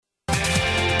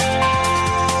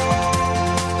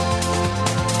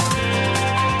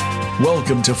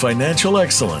Welcome to Financial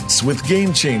Excellence with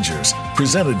Game Changers,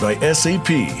 presented by SAP,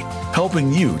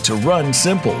 helping you to run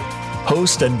simple.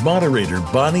 Host and moderator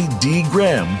Bonnie D.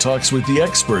 Graham talks with the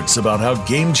experts about how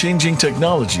game-changing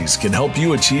technologies can help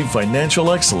you achieve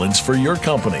financial excellence for your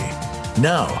company.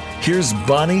 Now, here's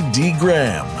Bonnie D.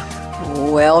 Graham.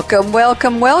 Welcome,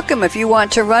 welcome, welcome. If you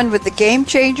want to run with the Game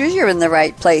Changers, you're in the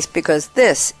right place because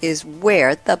this is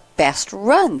where the best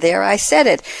run. There, I said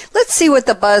it. Let's see what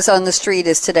the buzz on the street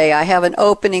is today. I have an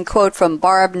opening quote from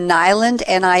Barb Niland,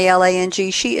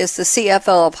 Nilang. She is the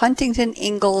CFO of Huntington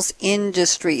Ingalls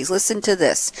Industries. Listen to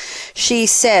this. She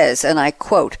says, and I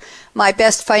quote, "My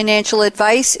best financial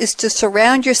advice is to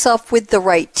surround yourself with the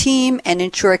right team and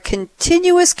ensure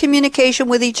continuous communication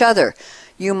with each other.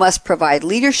 You must provide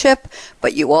leadership,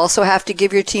 but you also have to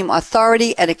give your team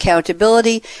authority and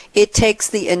accountability. It takes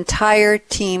the entire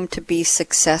team to be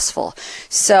successful."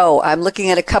 So I'm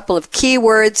looking at a couple of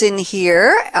keywords in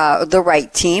here. The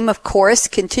right team, of course,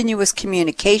 continuous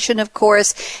communication, of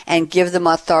course, and give them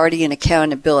authority and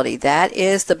accountability. That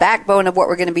is the backbone of what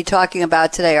we're going to be talking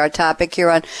about today. Our topic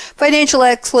here on Financial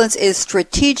Excellence is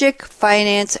strategic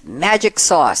finance magic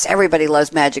sauce. Everybody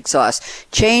loves magic sauce.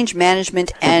 Change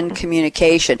management and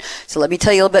communication. So let me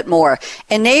tell you a little bit more.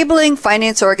 Enabling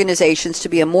finance organizations to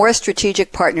be a more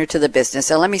strategic partner to the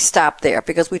business. And let me stop there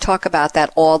because we talk about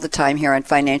that all the time here on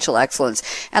Financial Excellence.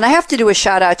 And I have to do a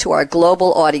shout out to our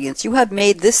global audience. You have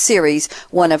made this series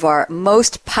one of our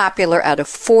most popular out of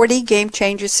 40 Game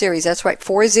Changers series. That's right,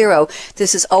 40.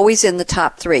 This is always in the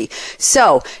top 3.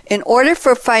 So in order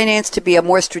for finance to be a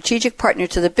more strategic partner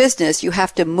to the business, you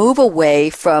have to move away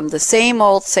from the same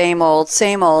old.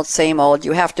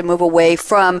 You have to move away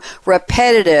from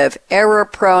repetitive,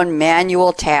 error-prone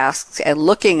manual tasks and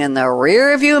looking in the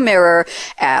rear-view mirror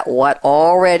at what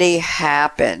already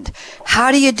happened.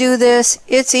 How do you do this?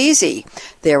 It's easy.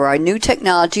 There are new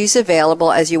technologies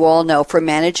available, as you all know, for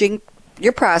managing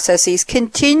your processes,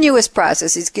 continuous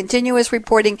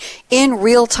reporting in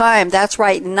real time. That's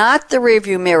right, not the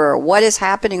rearview mirror. What is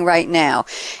happening right now?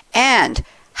 And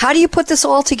how do you put this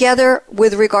all together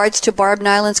with regards to Barb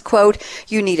Niland's quote?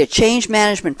 You need a change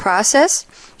management process,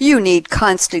 you need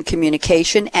constant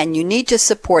communication, and you need to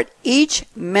support each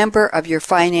member of your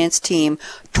finance team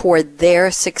toward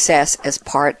their success as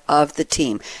part of the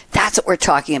team. That's what we're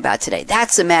talking about today.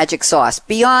 That's the magic sauce.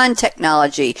 Beyond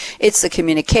technology, it's the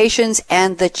communications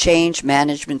and the change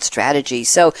management strategy.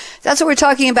 So that's what we're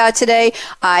talking about today.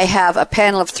 I have a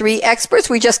panel of 3 experts.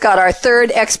 We just got our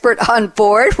 3rd expert on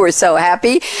board. We're so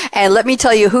happy. And let me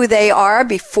tell you who they are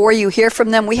before you hear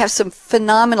from them. We have some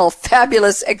phenomenal,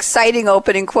 fabulous, exciting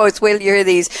opening quotes. Wait till you hear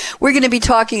these. We're going to be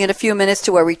talking in a few minutes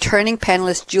to a returning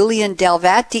panelist, Julian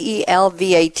Delvat,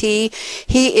 Delvat.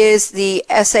 He is the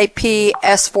SAP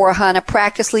S/4HANA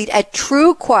practice lead at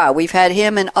Truqua. We've had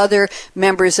him and other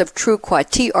members of Truqua,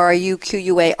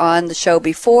 Truqua, on the show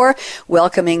before.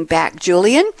 Welcoming back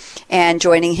Julian. And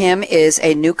joining him is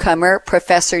a newcomer,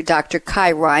 Professor Dr.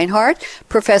 Kai Reinhardt,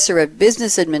 Professor of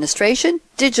Business Administration,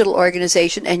 Digital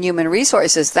Organization, and Human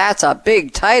Resources. That's a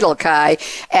big title, Kai.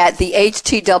 At the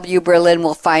HTW Berlin,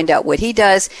 we'll find out what he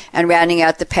does. And rounding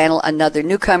out the panel, another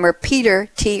newcomer, Peter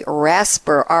T.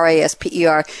 Rasper,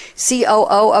 Rasper,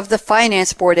 COO of the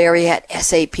Finance Board area at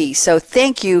SAP. So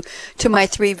thank you to my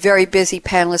 3 very busy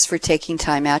panelists for taking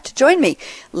time out to join me.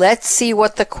 Let's see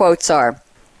what the quotes are.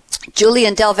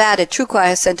 Julian Delvat at Truqua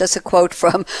has sent us a quote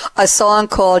from a song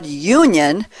called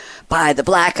Union by the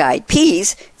Black Eyed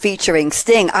Peas featuring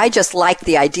Sting. I just like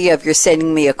the idea of you're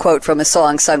sending me a quote from a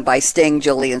song sung by Sting,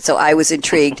 Julian, so I was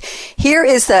intrigued. Here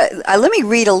is let me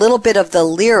read a little bit of the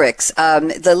lyrics.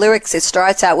 The lyrics, it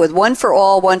starts out with one for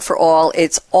all,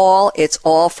 it's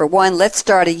all for one. Let's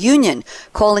start a union,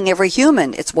 calling every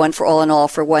human, it's one for all and all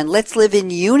for one. Let's live in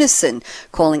unison,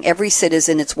 calling every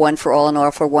citizen, it's one for all and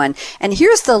all for one. And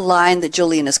here's the line that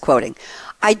Julian is quoting.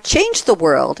 I'd change the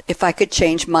world if I could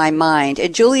change my mind.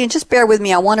 And Julian, just bear with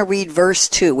me. I want to read verse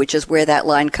 2, which is where that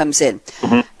line comes in.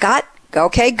 Mm-hmm.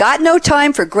 Got no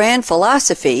time for grand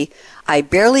philosophy. I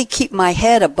barely keep my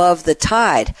head above the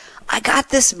tide. I got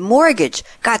this mortgage,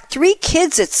 got 3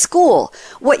 kids at school.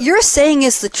 What you're saying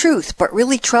is the truth, but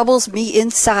really troubles me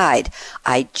inside.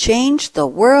 I'd change the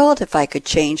world if I could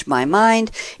change my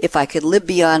mind, if I could live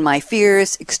beyond my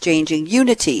fears, exchanging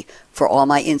unity for all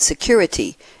my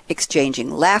insecurity,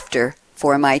 exchanging laughter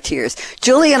for my tears.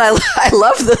 Julian, I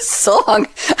love this song.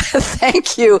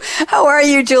 Thank you. How are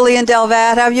you, Julian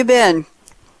Delvat? How have you been?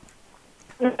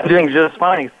 I'm doing just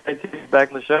fine. Excited to be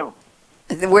back in the show.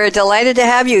 We're delighted to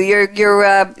have you.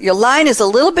 Your line is a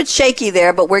little bit shaky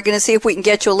there, but we're going to see if we can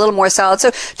get you a little more solid.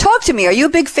 So talk to me. Are you a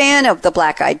big fan of the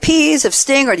Black Eyed Peas, of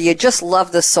Sting, or do you just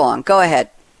love the song? Go ahead.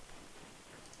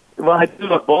 Well, I do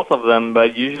love both of them,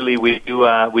 but usually we do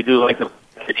like the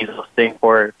thing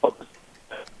for focus.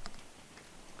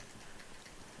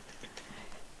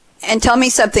 And tell me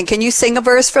something. Can you sing a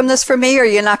verse from this for me, or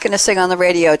you're not going to sing on the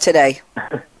radio today?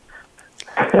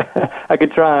 I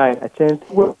could try. I changed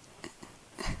the world.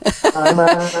 My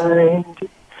mind.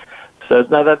 So it's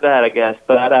not that bad, I guess.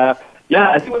 But yeah,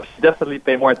 I think we should definitely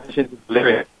pay more attention to the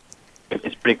lyrics.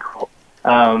 It's pretty cool.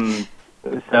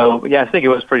 So yeah, I think it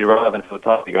was pretty relevant for the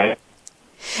topic, right?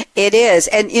 It is.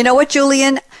 And you know what,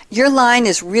 Julian? Your line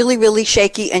is really, really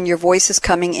shaky and your voice is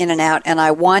coming in and out, and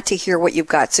I want to hear what you've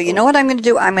got. So you know what I'm going to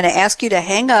do? I'm going to ask you to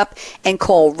hang up and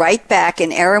call right back,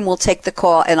 and Aaron will take the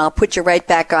call, and I'll put you right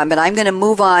back on. But I'm going to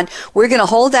move on. We're going to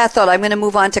hold that thought. I'm going to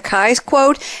move on to Kai's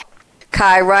quote.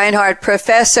 Kai Reinhardt,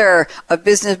 professor of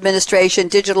business administration,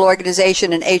 digital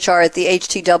organization, and HR at the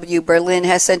HTW Berlin,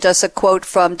 has sent us a quote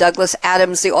from Douglas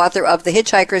Adams, the author of The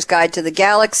Hitchhiker's Guide to the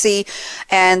Galaxy.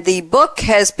 And the book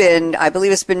has been, I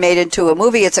believe it's been made into a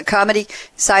movie. It's a comedy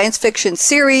science fiction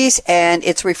series, and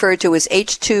it's referred to as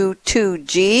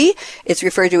H22G. It's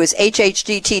referred to as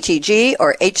HHGTTG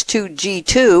or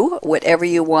H2G2, whatever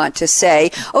you want to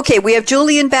say. Okay, we have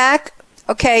Julian back.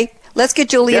 Okay. Let's get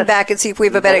Julian back and see if we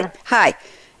have a better... Hi.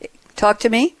 Talk to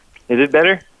me. Is it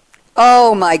better?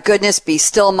 Oh, my goodness, be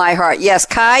still my heart. Yes,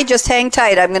 Kai, just hang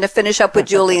tight. I'm going to finish up with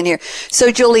Julian here.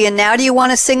 So, Julian, now do you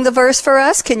want to sing the verse for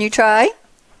us? Can you try?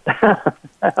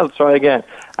 I'll try again.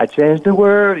 I changed the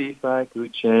word if I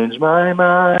could change my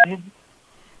mind.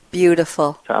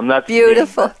 Beautiful. So I'm not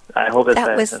beautiful. Sting, I hope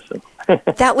that's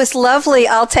that was lovely.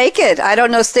 I'll take it. I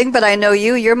don't know Sting, but I know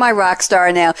you. You're my rock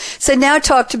star now. So now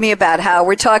talk to me about how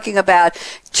we're talking about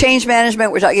change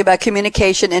management. We're talking about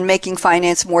communication and making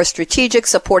finance more strategic,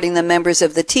 supporting the members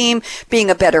of the team, being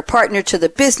a better partner to the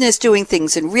business, doing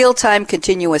things in real time,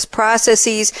 continuous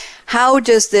processes. How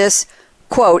does this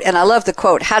quote, and I love the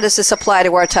quote, how does this apply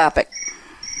to our topic?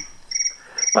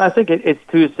 Well, I think it's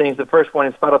two things. The first one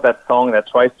is part of that song that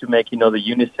tries to make, the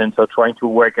unison, so trying to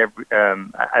work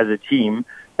as a team.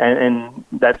 And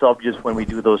that's obvious when we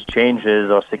do those changes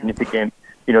or significant,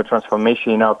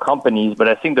 transformation in our companies. But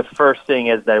I think the first thing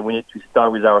is that we need to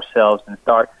start with ourselves and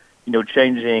start,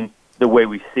 changing the way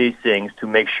we see things to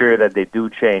make sure that they do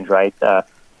change, right?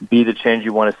 Be the change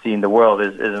you want to see in the world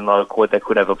is another quote that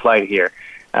could have applied here.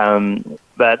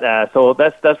 So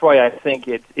that's why I think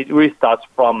it really starts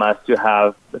from us to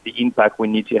have the impact we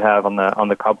need to have on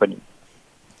the company.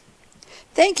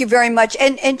 Thank you very much.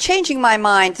 And changing my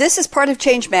mind, this is part of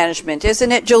change management,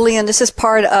 isn't it, Julian? This is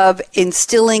part of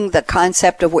instilling the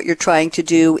concept of what you're trying to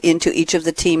do into each of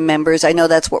the team members. I know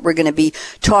that's what we're going to be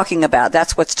talking about.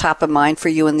 That's what's top of mind for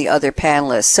you and the other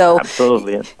panelists. So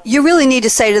absolutely, you really need to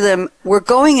say to them, we're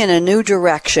going in a new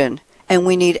direction, and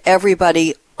we need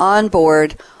everybody on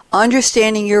board,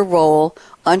 understanding your role,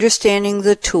 understanding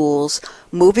the tools,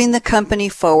 moving the company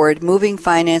forward, moving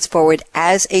finance forward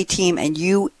as a team, and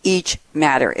you each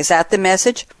matter. Is that the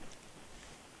message?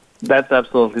 That's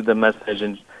absolutely the message.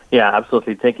 And yeah,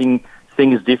 absolutely. Taking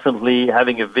things differently,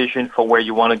 having a vision for where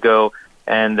you want to go,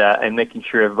 and making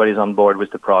sure everybody's on board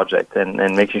with the project,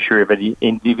 and making sure everybody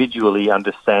individually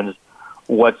understands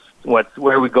where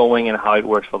we're going and how it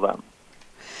works for them.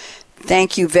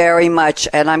 Thank you very much.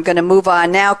 And I'm going to move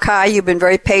on now. Kai, you've been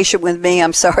very patient with me.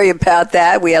 I'm sorry about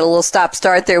that. We had a little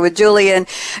stop-start there with Julian.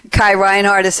 Kai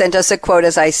Reinhardt has sent us a quote,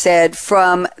 as I said,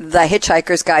 from The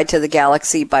Hitchhiker's Guide to the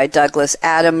Galaxy by Douglas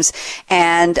Adams.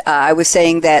 And I was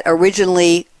saying that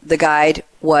originally the guide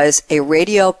was a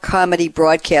radio comedy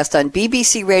broadcast on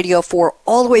BBC Radio 4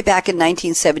 all the way back in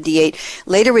 1978,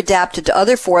 later adapted to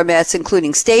other formats,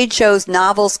 including stage shows,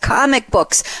 novels, comic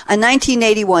books, a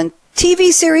 1981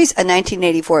 TV series, a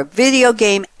 1984 video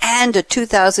game, and a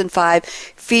 2005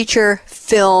 feature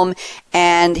film.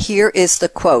 And here is the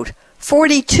quote.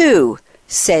 42,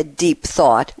 said Deep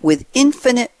Thought, with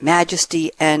infinite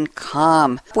majesty and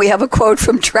calm. We have a quote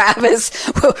from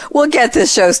Travis. We'll get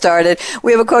this show started.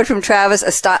 We have a quote from Travis,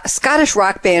 a Scottish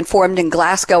rock band formed in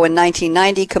Glasgow in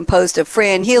 1990, composed of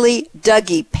Fran Healy,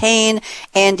 Dougie Payne,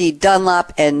 Andy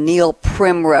Dunlop, and Neil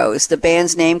Primrose. The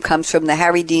band's name comes from the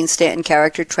Harry Dean Stanton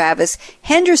character Travis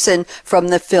Henderson from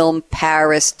the film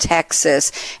Paris,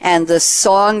 Texas. And the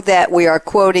song that we are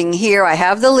quoting here, I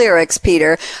have the lyrics,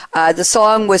 Peter. The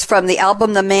song was from the album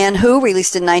The Man Who,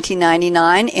 released in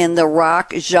 1999 in the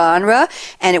rock genre,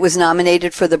 and it was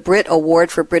nominated for the Brit Award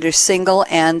for British Single.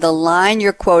 And the line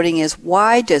you're quoting is,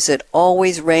 "Why does it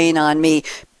always rain on me?"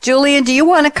 Julian, do you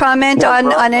want to comment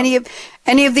on any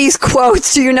of these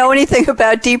quotes? Do you know anything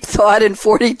about Deep Thought and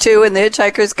 42 and The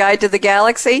Hitchhiker's Guide to the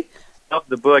Galaxy? Of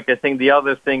the book, I think the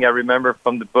other thing I remember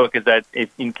from the book is that if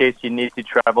in case you need to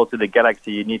travel to the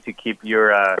galaxy, you need to keep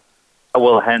your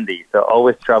towel handy. So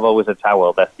always travel with a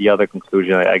towel. That's the other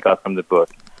conclusion I got from the book.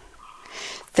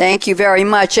 Thank you very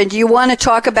much. And do you want to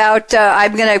talk about,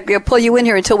 I'm going to pull you in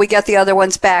here until we get the other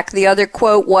ones back. The other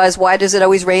quote was, "Why does it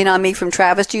always rain on me?" from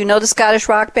Travis. Do you know the Scottish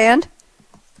rock band?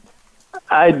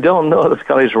 I don't know the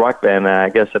Scottish rock band. I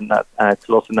guess I'm not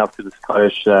close enough to the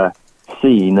Scottish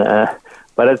scene.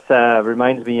 But it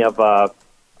reminds me of the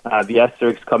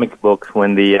Asterix comic book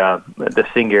when the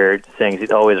singer sings,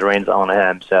 "It always rains on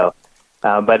him." So,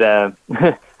 but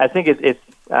I think it's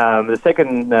the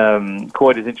second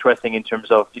quote is interesting in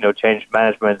terms of change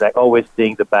management. Like always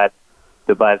seeing the bad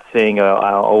thing,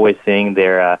 always seeing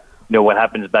what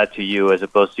happens bad to you, as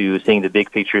opposed to seeing the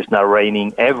big picture. It's not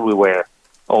raining everywhere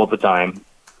all the time.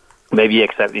 Maybe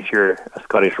except if you're a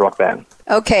Scottish rock band.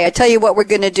 Okay, I tell you what we're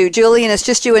going to do. Julian, it's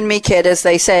just you and me, kid, as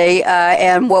they say.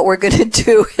 And what we're going to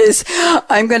do is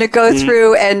I'm going to go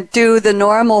through and do the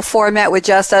normal format with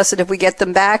just us. And if we get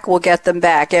them back, we'll get them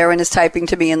back. Aaron is typing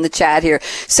to me in the chat here.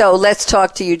 So let's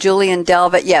talk to you, Julian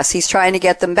Delvat. Yes, he's trying to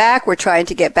get them back. We're trying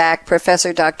to get back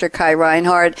Professor Dr. Kai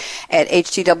Reinhardt at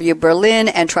HTW Berlin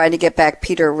and trying to get back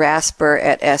Peter Rasper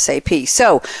at SAP.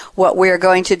 So what we're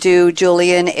going to do,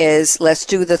 Julian, is let's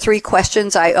do the 3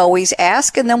 questions I always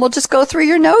ask, and then we'll just go through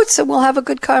your notes and we'll have a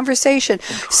good conversation.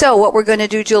 So what we're going to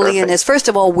do, Julian, is first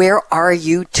of all, where are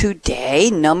you today?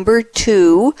 Number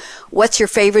 2, what's your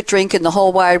favorite drink in the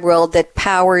whole wide world that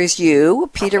powers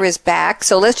you? Peter is back.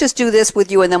 So let's just do this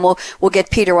with you and then we'll get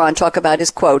Peter on, talk about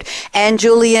his quote. And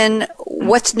Julian,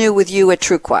 what's new with you at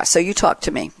Truqua? So you talk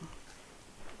to me.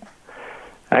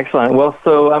 Excellent. Well,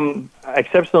 so I'm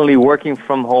exceptionally working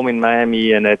from home in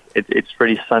Miami, and it's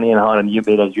pretty sunny and hot and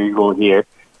humid as usual here.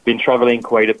 Been traveling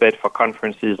quite a bit for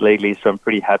conferences lately, so I'm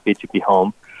pretty happy to be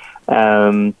home.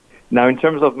 Now, in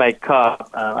terms of my cup,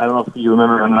 I don't know if you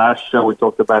remember on last show we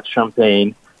talked about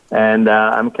champagne, and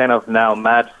I'm kind of now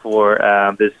mad for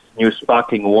this new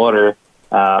sparkling water,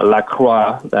 La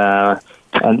Croix.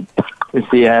 And you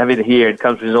see, I have it here. It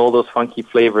comes with all those funky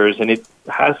flavors, and it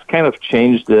has kind of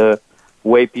changed the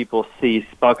way people see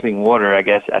sparkling water, I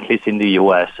guess, at least in the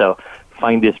U.S. So I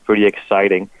find this pretty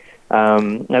exciting.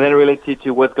 And then related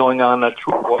to what's going on at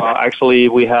Truqua, actually,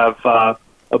 we have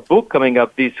a book coming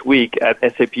up this week at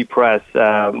SAP Press,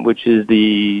 which is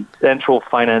the Central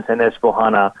Finance and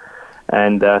S/4HANA.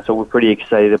 And so we're pretty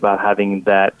excited about having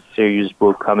that serious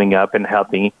book coming up and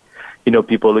helping,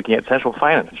 people looking at central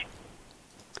finance.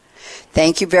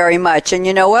 Thank you very much. And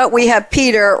you know what? We have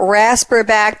Peter Rasper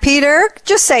back. Peter,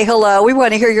 just say hello. We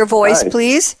want to hear your voice,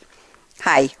 please.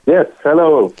 Hi. Yes,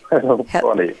 hello. Hello,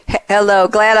 Bonnie. Hello.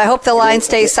 Glad. I hope the line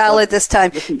stays solid this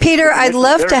time. Peter, I'd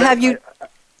love to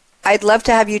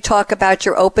have you talk about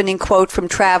your opening quote from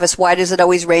Travis, "Why does it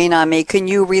always rain on me?" Can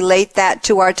you relate that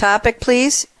to our topic,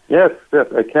 please? Yes,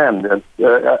 I can.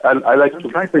 I like to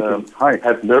have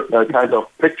kind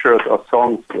of pictures or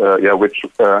songs,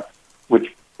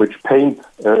 which paint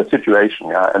a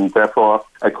situation, and therefore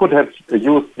I could have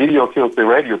used "Video Kills the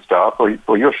Radio Star"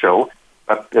 for your show,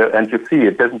 but and you see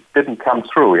it didn't come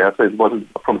through. Yeah, so it wasn't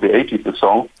from the 80s, the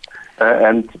song,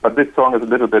 but this song is a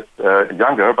little bit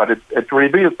younger, but it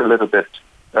reveals a little bit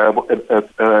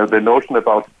the notion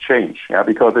about change. Yeah,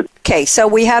 because it. Okay, so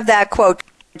we have that quote.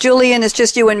 Julian, it's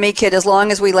just you and me, kid. As long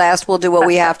as we last, we'll do what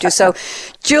we have to. So,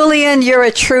 Julian, you're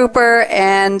a trooper,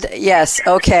 and yes,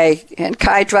 okay. And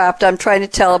Kai dropped. I'm trying to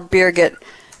tell Birgit,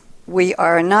 we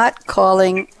are not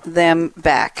calling them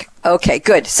back. Okay,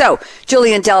 good. So,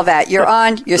 Julian Delvat, you're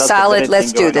on. You're solid.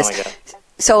 Let's do this.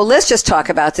 So let's just talk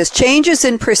about this. Changes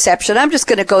in perception. I'm just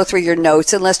going to go through your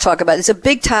notes and let's talk about it. It's a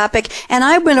big topic, and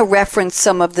I'm going to reference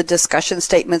some of the discussion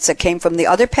statements that came from the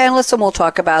other panelists, and we'll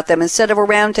talk about them. Instead of a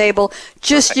roundtable,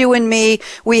 just you and me.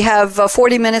 We have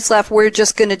 40 minutes left. We're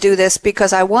just going to do this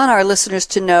because I want our listeners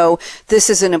to know this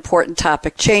is an important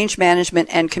topic, change management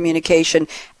and communication,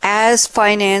 as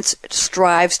finance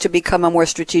strives to become a more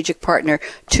strategic partner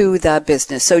to the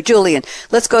business. So, Julian,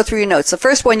 let's go through your notes. The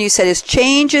first one you said is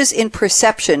changes in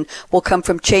perception will come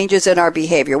from changes in our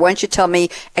behavior. Why don't you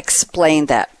explain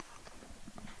that?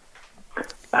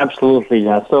 Absolutely,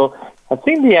 yeah. So I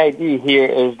think the idea here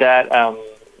is that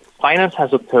finance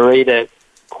has operated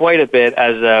quite a bit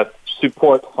as a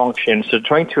support function, so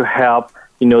trying to help,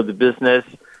 the business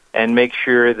and make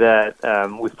sure that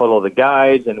we follow the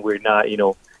guides and we're not,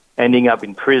 ending up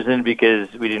in prison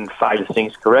because we didn't file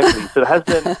things correctly. So it has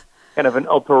been kind of an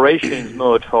operations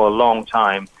mode for a long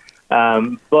time.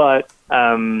 But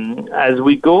as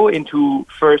we go into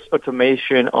first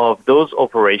automation of those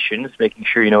operations, making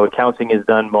sure, accounting is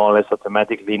done more or less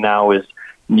automatically now with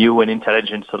new and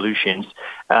intelligent solutions,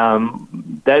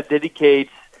 that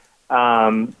dedicates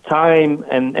time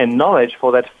and knowledge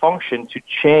for that function to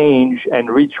change and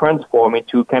retransform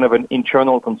into kind of an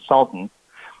internal consultant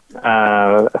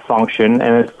function.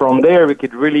 And from there, we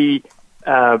could really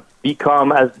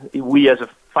become, as a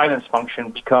finance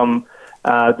function, become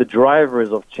the drivers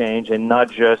of change and not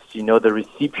just, the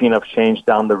recipient of change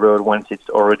down the road once it's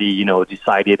already,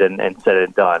 decided and said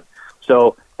and done.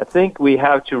 So I think we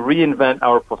have to reinvent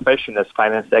our profession as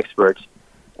finance experts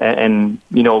and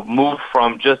move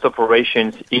from just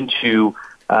operations into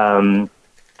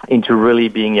really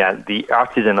being the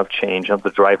artisan of change, of the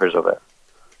drivers of it.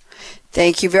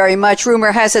 Thank you very much.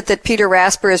 Rumor has it that Peter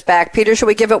Rasper is back. Peter, shall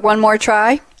we give it one more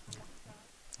try?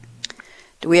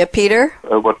 Do we have Peter?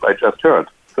 What I just heard.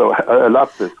 So I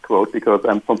love this quote because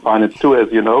I'm from finance too,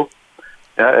 as you know.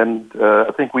 And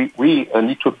I think we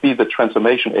need to be the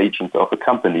transformation agents of a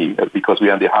company because we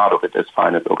are in the heart of it as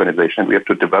finance organization. We have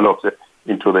to develop it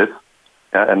into this.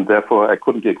 And therefore, I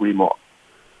couldn't agree more.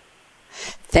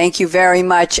 Thank you very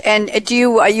much. And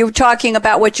are you talking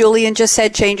about what Julian just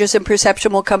said? Changes in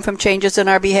perception will come from changes in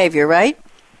our behavior, right?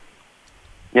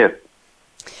 Yes.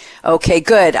 Okay,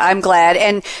 good. I'm glad.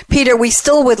 And Peter, we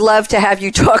still would love to have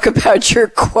you talk about your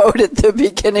quote at the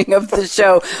beginning of the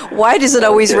show. Why does it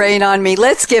always rain on me?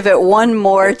 Let's give it one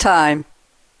more time.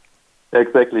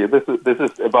 Exactly. This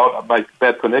is about my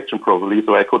bad connection probably,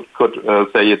 so I could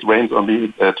say it rains on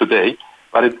me today,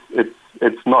 but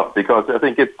it's not, because I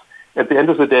think it's at the end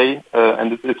of the day,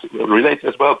 and it relates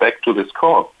as well back to this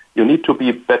call. You need to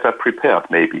be better prepared,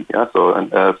 maybe. Yeah. So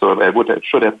I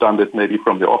should have done this maybe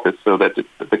from the office so that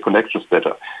the connection's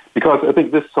better. Because I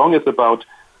think this song is about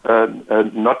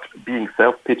not being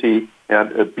self-pity,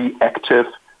 be active,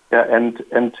 and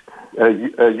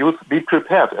be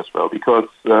prepared as well. Because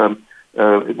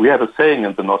we have a saying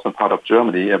in the northern part of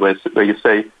Germany where you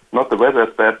say, not the weather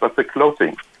is bad, but the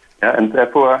clothing. Yeah, and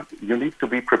therefore, you need to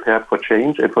be prepared for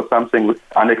change and for something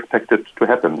unexpected to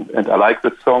happen. And I like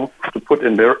this song to put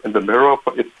in the mirror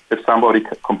if somebody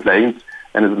complains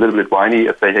and is a little bit whiny,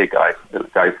 and say, hey, guys,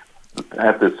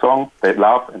 have this song, they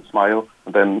laugh and smile,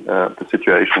 and then the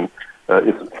situation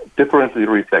is differently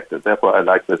reflected. Therefore, I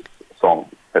like this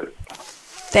song.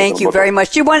 Thank you very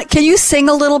much. Can you sing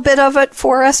a little bit of it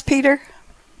for us, Peter?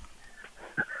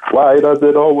 Why does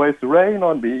it always rain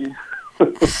on me?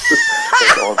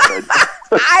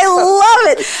 I love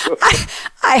it.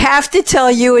 I have to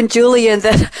tell you and Julian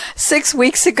that 6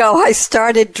 weeks ago I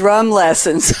started drum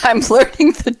lessons. I'm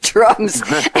learning the drums,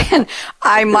 and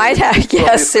I might have.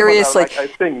 Yes, seriously. I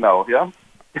sing now. Yeah.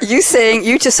 You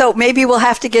sing, so maybe we'll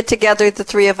have to get together, the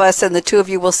three of us, and the two of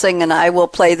you will sing and I will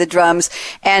play the drums.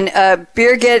 And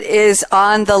Birgit is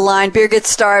on the line. Birgit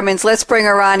Starmans, let's bring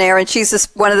her on air, and she's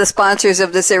one of the sponsors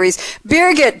of the series.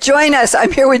 Birgit, join us.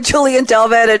 I'm here with Julian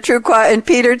Delvet at Truqua and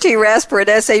Peter T. Rasper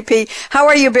at SAP. How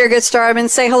are you, Birgit Starmans?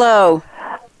 Say hello.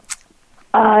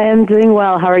 I am doing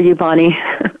well. How are you, Bonnie?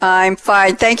 I'm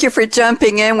fine. Thank you for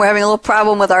jumping in. We're having a little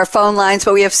problem with our phone lines,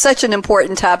 but we have such an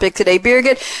important topic today.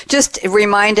 Birgit, just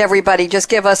remind everybody, just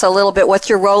give us a little bit, what's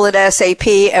your role at SAP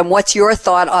and what's your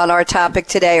thought on our topic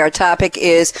today? Our topic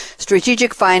is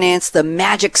strategic finance, the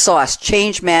magic sauce,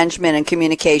 change management and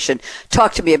communication.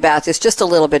 Talk to me about this just a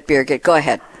little bit, Birgit. Go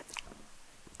ahead.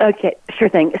 Okay, sure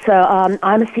thing. So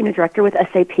I'm a senior director with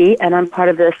SAP, and I'm part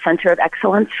of the Center of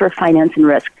Excellence for Finance and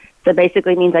Risk. So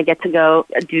basically means I get to go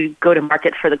to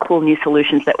market for the cool new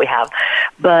solutions that we have.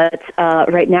 But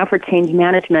right now for change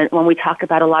management, when we talk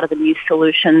about a lot of the new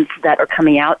solutions that are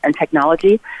coming out and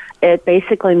technology, it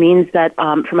basically means that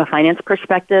from a finance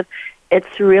perspective,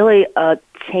 it's really a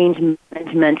change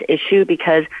management issue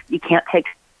because you can't take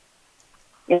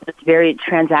very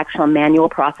transactional manual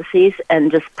processes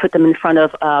and just put them in front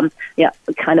of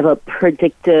kind of a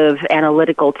predictive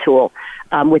analytical tool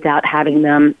without having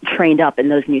them trained up in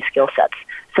those new skill sets.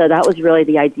 So that was really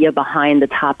the idea behind the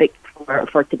topic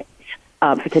for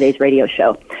today's radio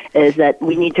show, is that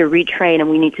we need to retrain and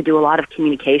we need to do a lot of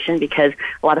communication because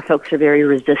a lot of folks are very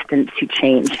resistant to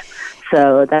change.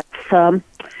 So that's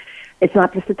it's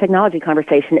not just a technology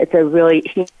conversation; it's a really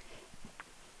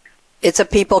It's a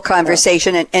people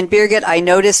conversation. And Birgit, I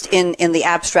noticed in the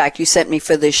abstract you sent me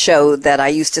for this show that I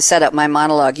used to set up my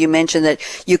monologue, you mentioned that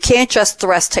you can't just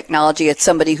thrust technology at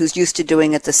somebody who's used to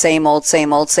doing it the same old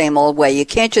way. You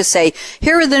can't just say,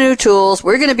 here are the new tools,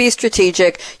 we're going to be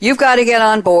strategic, you've got to get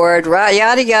on board,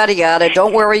 yada, yada, yada,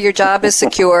 don't worry, your job is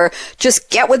secure,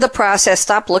 just get with the process,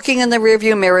 stop looking in the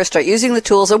rearview mirror, start using the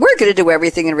tools, and we're going to do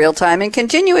everything in real time and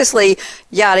continuously,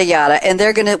 yada, yada. And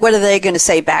what are they going to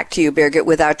say back to you, Birgit,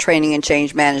 without training and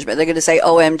change management? They're going to say,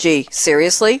 OMG,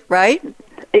 seriously, right?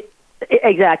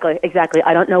 Exactly.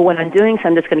 I don't know what I'm doing, so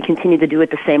I'm just going to continue to do it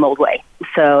the same old way.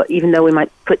 So even though we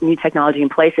might put new technology in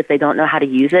place, if they don't know how to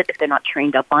use it, if they're not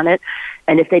trained up on it,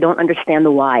 and if they don't understand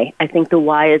the why, I think the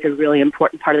why is a really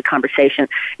important part of the conversation.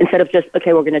 Instead of just,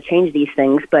 okay, we're going to change these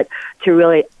things, but to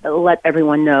really let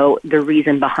everyone know the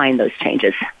reason behind those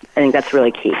changes. I think that's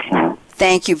really key.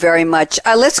 Thank you very much.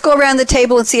 Let's go around the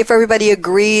table and see if everybody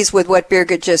agrees with what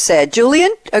Birgit just said.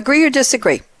 Julian, agree or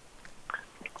disagree?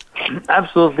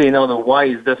 Absolutely. The why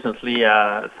is definitely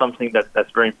something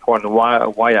that's very important.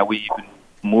 Why are we even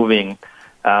moving?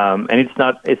 And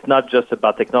it's not just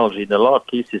about technology. In a lot of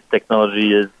cases,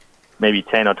 technology is maybe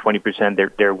 10 or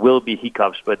 20%. There will be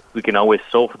hiccups, but we can always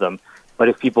solve them. But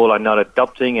if people are not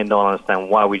adopting and don't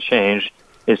understand why we change,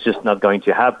 it's just not going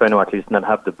to happen, or at least not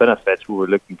have the benefits we were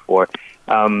looking for.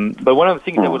 But one of the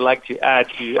things I would like to add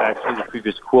to actually the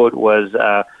previous quote was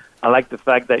I like the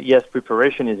fact that, yes,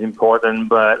 preparation is important,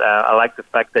 but I like the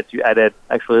fact that you added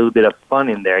actually a little bit of fun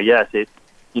in there. Yes,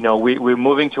 we're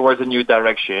moving towards a new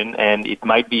direction, and it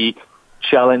might be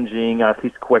challenging, at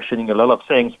least questioning a lot of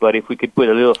things, but if we could put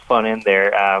a little fun in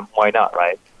there, why not,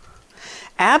 right?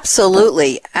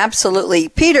 Absolutely. Absolutely.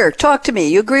 Peter, talk to me.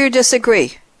 You agree or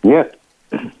disagree? Yes.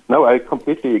 No, I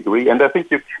completely agree. And I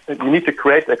think you need to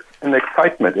create an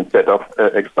excitement instead of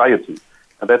anxiety.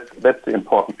 And that's the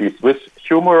important piece. With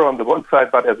humor on the one side,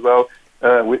 but as well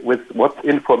with what's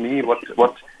in for me,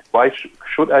 why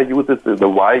should I use it? The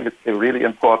why is really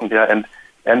important, yeah,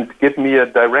 and give me a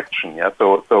direction, yeah.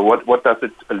 So what does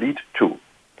it lead to,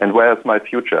 and where is my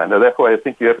future? And therefore, I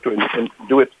think you have to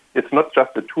do it. It's not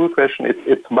just a tool question.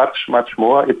 It's much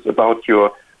more. It's about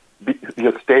your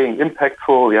staying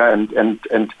impactful, yeah,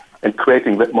 and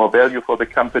creating more value for the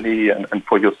company and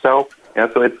for yourself.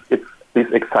 Yeah, so it's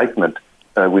this excitement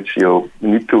which you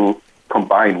need to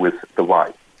combine with the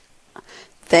why.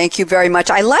 Thank you very much.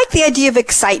 I like the idea of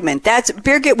excitement. That's,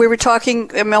 Birgit, we were talking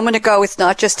a moment ago, it's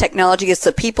not just technology, it's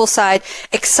the people side.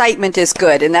 Excitement is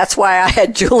good, and that's why I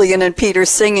had Julian and Peter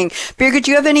singing. Birgit,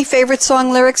 do you have any favorite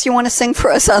song lyrics you want to sing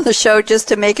for us on the show just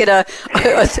to make it a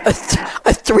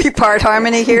three-part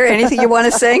harmony here? Anything you want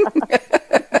to sing?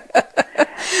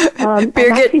 I'm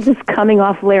actually just coming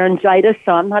off laryngitis,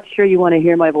 so I'm not sure you want to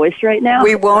hear my voice right now.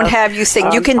 We won't have you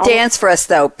sing. You can dance for us,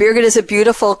 though. Birgit is a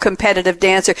beautiful, competitive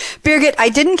dancer. Birgit, I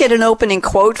didn't get an opening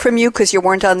quote from you because you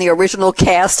weren't on the original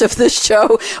cast of this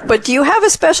show, but do you have a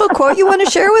special quote you want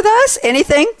to share with us?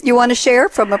 Anything you want to share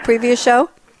from a previous show?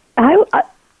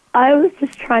 I was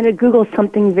just trying to Google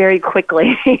something very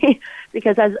quickly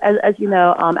because, as you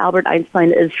know, Albert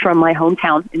Einstein is from my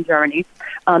hometown in Germany.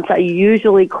 So I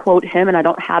usually quote him, and I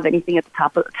don't have anything at the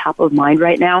top of mind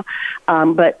right now.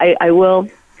 But I will.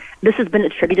 This has been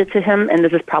attributed to him, and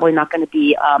this is probably not going to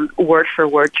be word for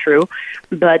word true.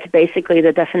 But basically,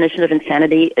 the definition of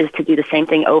insanity is to do the same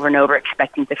thing over and over,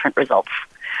 expecting different results.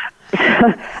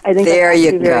 I think there that's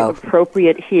you very go.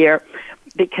 Appropriate here.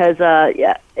 Because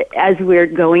as we're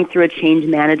going through a change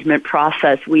management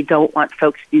process, we don't want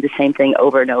folks to do the same thing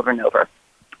over and over and over.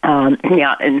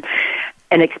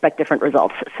 And expect different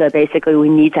results. So basically, we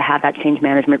need to have that change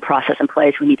management process in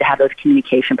place. We need to have those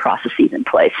communication processes in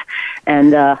place.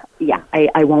 And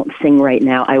I won't sing right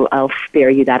now. I'll spare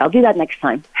you that. I'll do that next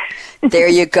time. There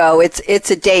you go. It's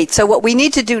a date. So what we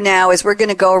need to do now is we're going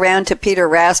to go around to Peter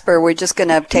Rasper. We're just going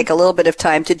to take a little bit of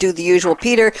time to do the usual.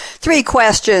 Peter, 3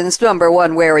 questions. Number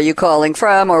 1, where are you calling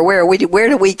from? Or where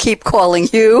do we keep calling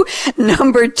you?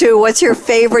 Number 2, what's your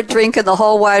favorite drink in the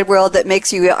whole wide world that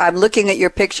makes you, I'm looking at your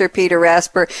picture, Peter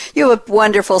Rasper. You have a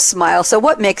wonderful smile. So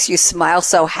what makes you smile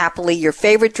so happily? Your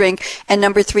favorite drink. And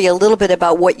number 3, a little bit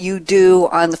about what you do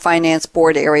on the finance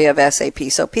board area of SAP.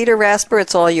 So Peter Rasper,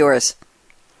 it's all yours.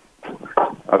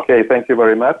 Okay, thank you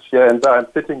very much. Yeah, and I'm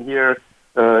sitting here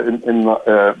in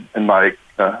my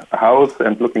house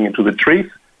and looking into the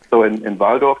trees. So in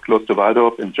Walldorf, close to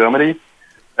Walldorf in Germany.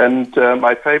 And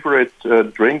my favorite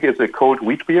drink is a cold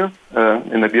wheat beer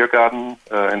in a beer garden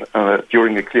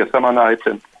during a clear summer night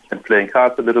and playing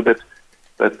cards a little bit.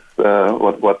 That's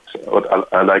what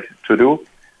I like to do.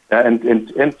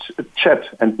 And chat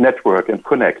and network and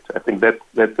connect. I think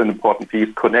that's an important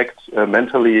piece. Connect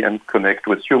mentally and connect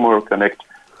with humor. Connect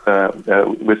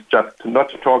with just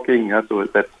not talking. Yeah, so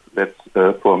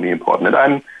that's for me important. And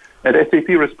I'm at SAP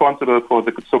responsible for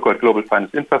the so-called global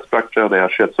finance infrastructure. There are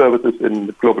shared services in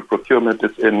global procurement.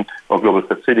 It's in our global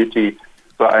facility.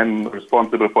 So I'm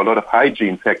responsible for a lot of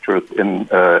hygiene factors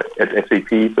at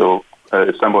SAP. So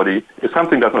if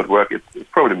something does not work, it's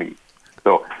probably me.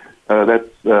 So. That's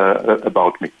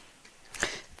about me.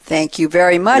 Thank you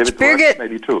very much. Birgit,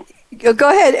 maybe 2. Go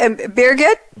ahead.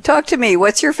 Birgit, talk to me.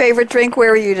 What's your favorite drink?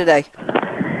 Where are you today?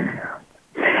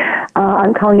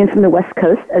 I'm calling in from the West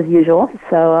Coast, as usual.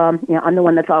 So, I'm the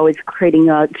one that's always creating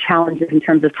challenges in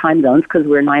terms of time zones because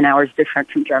we're 9 hours different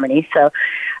from Germany. So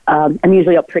I'm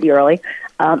usually up pretty early.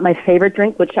 My favorite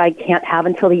drink, which I can't have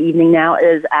until the evening now,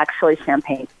 is actually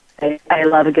champagne. I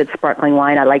love a good sparkling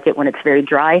wine. I like it when it's very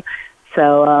dry.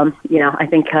 So, I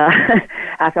think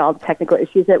after all the technical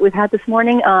issues that we've had this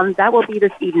morning, that will be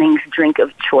this evening's drink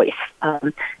of choice.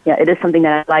 It is something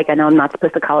that I like. I know I'm not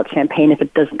supposed to call it champagne if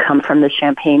it doesn't come from the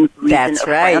Champagne region of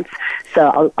France.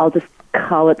 So I'll just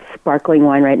call it sparkling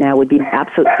wine right now would be my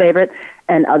absolute favorite.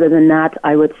 And other than that,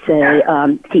 I would say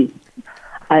tea.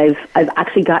 I've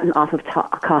actually gotten off of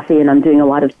coffee, and I'm doing a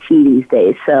lot of tea these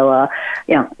days. So,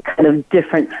 kind of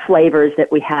different flavors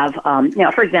that we have.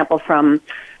 For example, from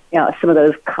some of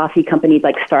those coffee companies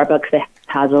like Starbucks, they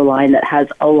have a line that has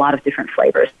a lot of different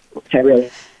flavors, which I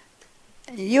really.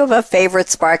 You have a favorite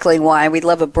sparkling wine. We'd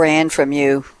love a brand from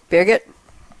you, Birgit.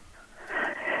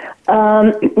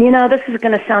 This is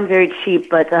going to sound very cheap,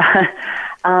 but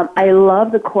I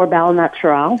love the Corbel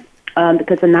Natural.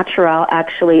 Because the Natural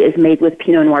actually is made with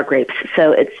Pinot Noir grapes.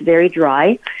 So it's very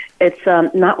dry. It's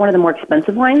not one of the more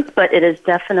expensive wines, but it is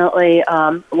definitely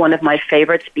one of my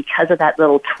favorites because of that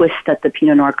little twist that the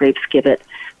Pinot Noir grapes give it.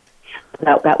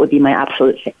 That would be my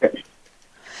absolute favorite.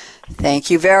 Thank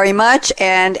you very much.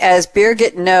 And as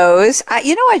Birgit knows,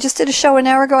 I just did a show an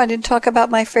hour ago. I didn't talk about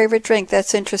my favorite drink.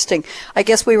 That's interesting. I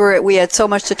guess we had so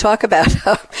much to talk about.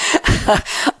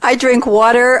 I drink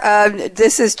water.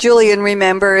 This is Julian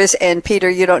remembers, and Peter,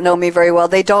 you don't know me very well.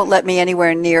 They don't let me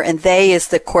anywhere near, and they is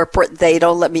the corporate, they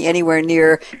don't let me anywhere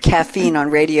near caffeine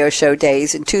on radio show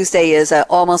days. And Tuesday is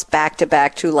almost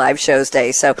back-to-back 2 live shows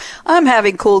day. So I'm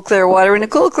having cool, clear water in a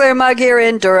cool, clear mug here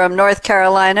in Durham, North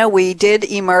Carolina. We did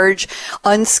emerge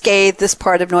unscathed, this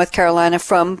part of North Carolina,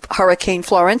 from Hurricane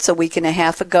Florence a week and a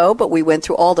half ago, but we went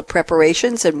through all the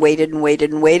preparations and waited and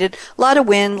waited and waited. A lot of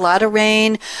wind, a lot of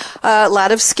rain, a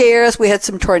lot of scares. We had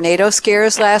some tornado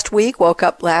scares last week. Woke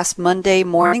up last Monday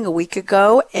morning a week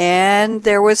ago, and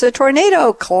there was a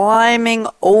tornado climbing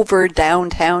over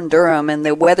downtown Durham, and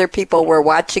the weather people were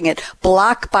watching it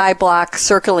block by block,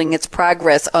 circling its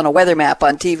progress on a weather map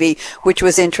on TV, which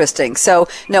was interesting. So,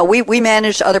 no, we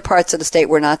managed other parts of the state.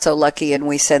 We're not so lucky, and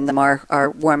we send them our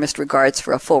warmest regards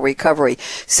for a full recovery.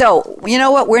 So, you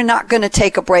know what? We're not going to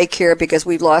take a break here because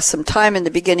we've lost some time in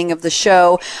the beginning of the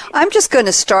show. I'm just going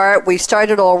to start. We've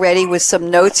started already with some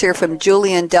notes here from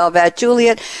Julian Delvat.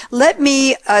 Juliet, let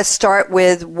me start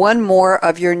with one more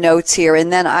of your notes here,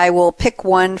 and then I will pick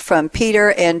one from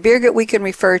Peter. And Birgit, we can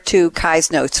refer to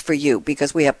Kai's notes for you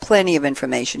because we have plenty of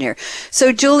information here.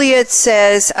 So Juliet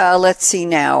says, let's see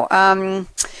now.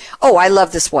 I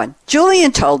love this one.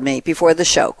 Julian told me before the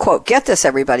show, quote, get this,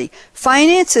 everybody,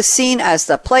 finance is seen as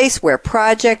the place where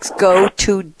projects go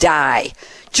to die.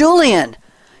 Julian,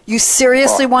 you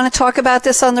seriously want to talk about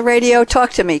this on the radio?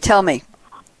 Talk to me. Tell me.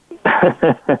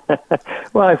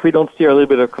 Well, if we don't steer a little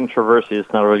bit of controversy,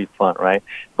 it's not really fun, right?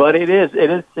 But it is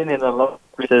seen in a lot of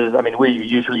places. I mean, we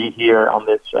usually hear on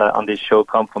this show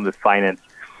come from the finance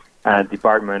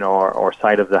department or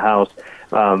side of the house.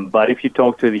 But if you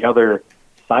talk to the other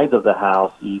sides of the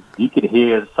house, you could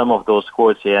hear some of those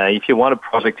quotes. Yeah, if you want a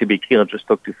project to be killed, just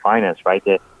talk to finance, right?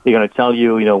 They're going to tell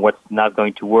you, what's not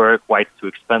going to work, why it's too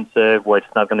expensive, why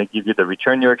it's not going to give you the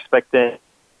return you're expecting.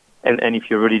 And if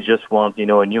you really just want,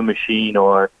 a new machine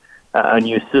or a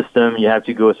new system, you have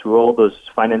to go through all those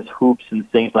finance hoops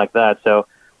and things like that. So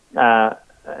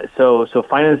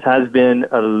finance has been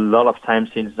a lot of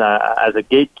times since as a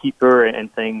gatekeeper and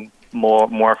saying more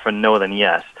often no than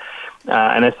yes.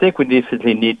 And I think we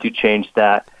definitely need to change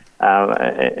that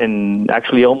and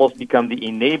actually almost become the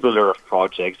enabler of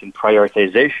projects and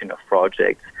prioritization of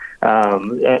projects.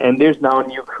 And there's now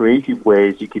new creative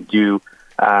ways you could do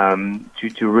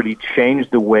to really change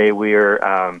the way we're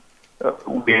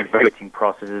evaluating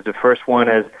processes. The first one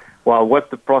is, well, what's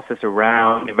the process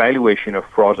around evaluation of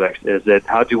projects? Is it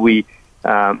how do we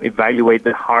evaluate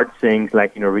the hard things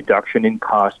like reduction in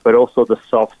cost, but also the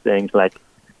soft things like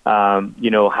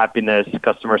happiness,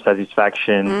 customer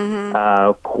satisfaction,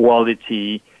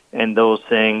 quality, and those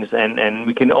things. And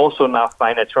we can also now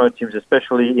find alternatives,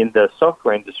 especially in the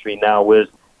software industry now, with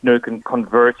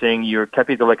converting your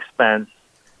capital expense,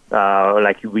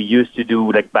 like we used to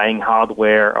do, like buying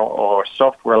hardware or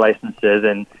software licenses,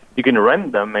 and you can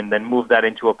rent them and then move that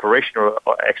into operational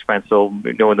expense. So,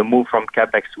 the move from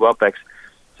CapEx to OpEx.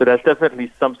 So that's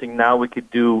definitely something now we could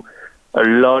do a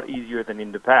lot easier than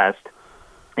in the past.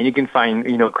 And you can find,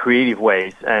 creative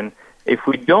ways. And if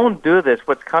we don't do this,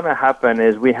 what's going to happen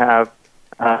is we have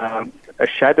a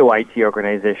shadow IT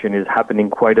organization is happening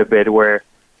quite a bit where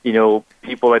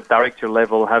people at director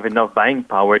level have enough buying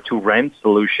power to rent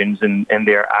solutions and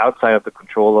they're outside of the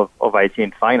control of IT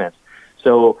and finance.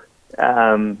 So,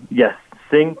 yes,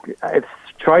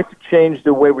 try to change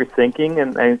the way we're thinking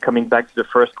and coming back to the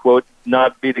first quote,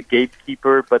 not be the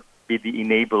gatekeeper, but be the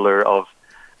enabler of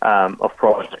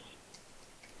projects.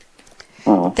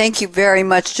 Thank you very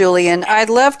much, Julian. I'd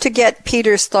love to get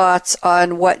Peter's thoughts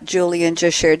on what Julian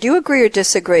just shared. Do you agree or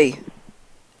disagree?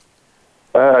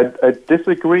 I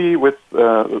disagree with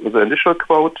the initial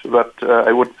quote, but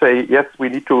I would say, yes, we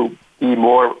need to be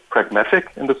more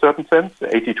pragmatic in a certain sense. The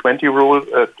 80-20 rule,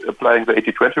 applying the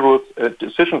 80-20 rules,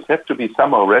 decisions have to be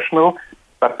somehow rational,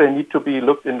 but they need to be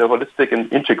looked in a holistic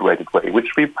and integrated way,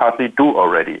 which we partly do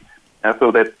already.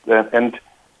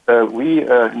 We,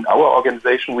 in our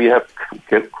organization, we have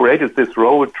created this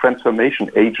role,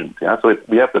 transformation agent. So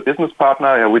we have the business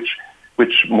partner, which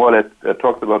more or less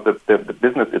talks about the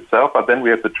business itself, but then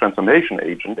we have the transformation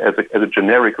agent as a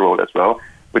generic role as well,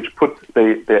 which puts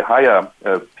the higher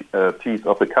piece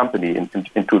of the company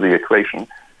into the equation.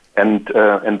 And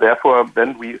therefore,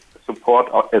 then we support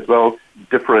as well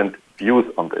different views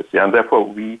on this. And therefore,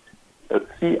 we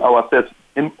see ourselves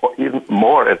even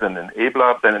more as an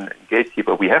enabler than a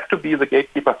gatekeeper. We have to be the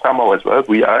gatekeeper somehow as well.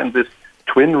 We are in this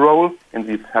twin role, in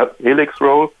this helix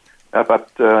role, but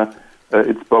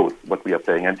it's both what we are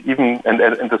playing. And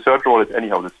the third role is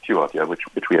anyhow the steward,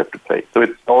 which we have to play. So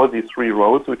it's all these three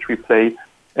roles which we play,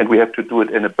 and we have to do it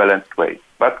in a balanced way.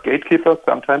 But gatekeeper,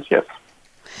 sometimes, yes.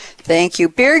 Thank you.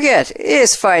 Birgit,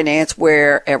 is finance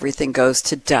where everything goes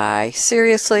to die?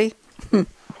 Seriously?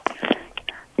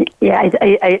 Yeah,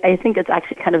 I think it's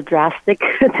actually kind of drastic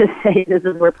to say this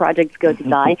is where projects go to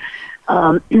die.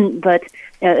 But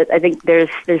I think there's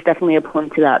definitely a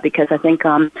point to that, because I think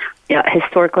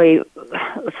historically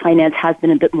finance has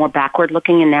been a bit more backward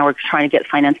looking, and now we're trying to get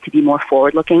finance to be more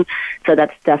forward looking. So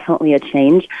that's definitely a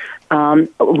change. One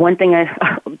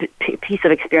piece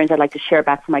of experience I'd like to share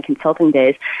back from my consulting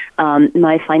days.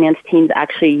 My finance teams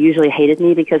actually usually hated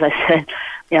me because I said,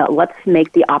 let's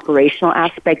make the operational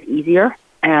aspect easier,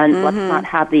 and let's not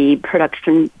have the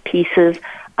production pieces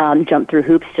jump through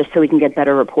hoops just so we can get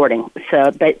better reporting.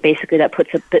 So basically that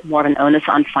puts a bit more of an onus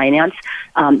on finance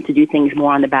to do things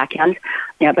more on the back end.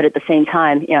 But at the same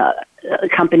time, a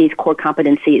company's core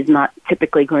competency is not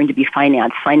typically going to be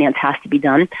finance. Finance has to be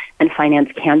done, and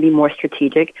finance can be more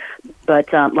strategic.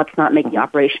 But let's not make the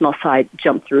operational side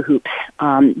jump through hoops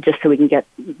just so we can get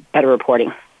better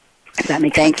reporting. If that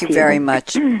makes sense. Thank you very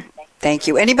much. Thank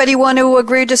you. Anybody want to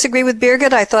agree or disagree with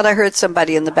Birgit? I thought I heard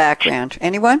somebody in the background.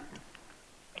 Anyone?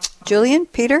 Julian?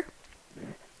 Peter?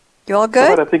 You all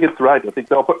good? But I think it's right. I think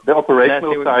the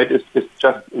operational side is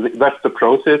just, that's the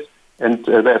process, and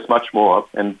there's much more.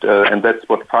 And that's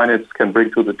what finance can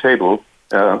bring to the table.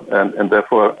 And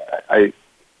therefore, I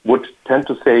would tend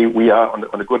to say we are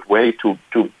on a good way to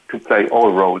play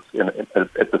all roles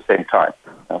at the same time.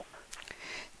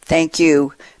 Thank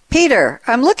you. Peter,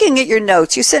 I'm looking at your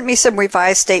notes. You sent me some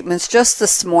revised statements just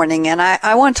this morning, and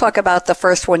I want to talk about the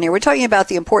first one here. We're talking about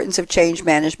the importance of change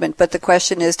management, but the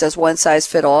question is, does one size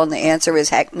fit all? And the answer is,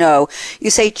 heck no. You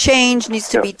say change needs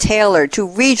to be tailored to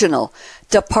regional,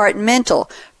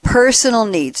 departmental, personal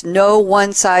needs. No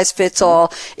one size fits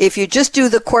all. If you just do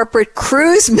the corporate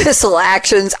cruise missile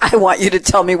actions, I want you to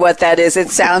tell me what that is. It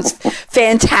sounds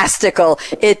fantastical.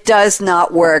 It does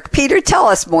not work. Peter, tell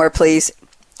us more, please.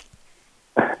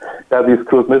 This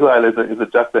cruise missile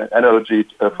is just an analogy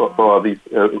for these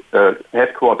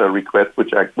headquarter requests,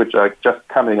 which are just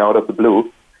coming out of the blue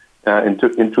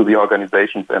into the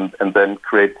organizations and then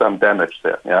create some damage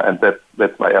there. And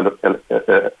that's my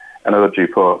analogy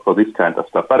for this kind of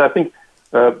stuff. But I think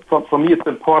for me it's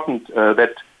important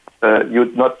that you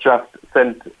not just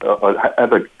send or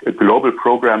have a global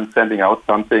program sending out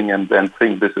something and then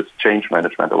think this is change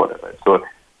management or whatever. So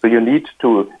you need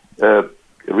to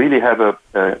really have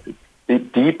a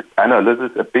deep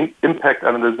analysis, a big impact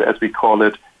analysis, as we call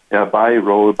it, by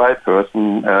role, by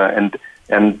person,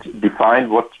 and define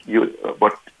what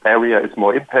area is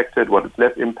more impacted, what is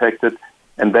less impacted,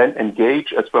 and then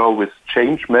engage as well with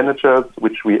change managers,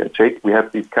 which we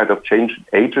have these kind of change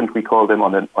agents, we call them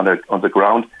on the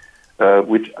ground,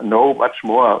 which know much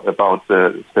more about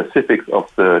the specifics of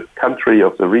the country,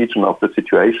 of the region, of the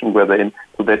situation where they're in,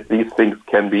 so that these things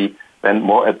can be then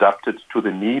more adapted to the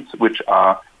needs which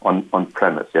are on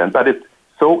premise. But it's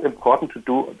so important to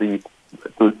do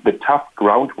the tough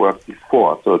groundwork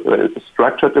before. So a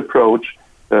structured approach,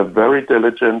 very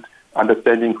diligent,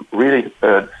 understanding really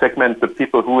segment the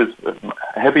people who is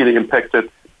heavily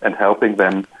impacted and helping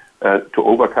them to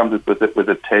overcome this with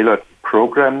a tailored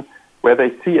program. where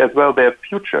they see as well their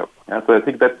future. So I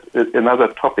think that's another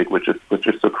topic which is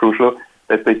so crucial,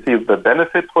 that they see the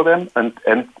benefit for them and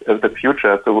the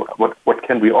future. So what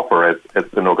can we offer as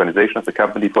an organization, as a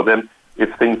company for them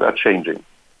if things are changing?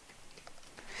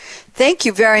 Thank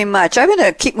you very much. I'm going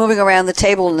to keep moving around the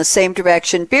table in the same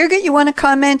direction. Birgit, you want to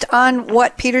comment on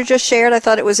what Peter just shared? I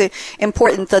thought it was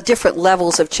important, the different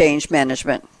levels of change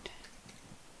management.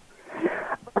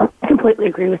 I completely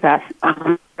agree with that.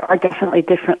 There are definitely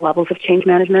different levels of change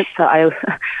management, so I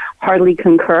hardly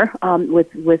concur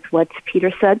with what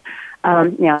Peter said.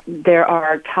 There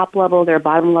are top level, there are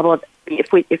bottom level.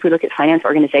 If we look at finance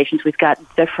organizations, we've got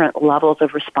different levels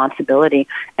of responsibility,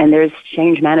 and there's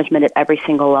change management at every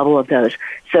single level of those.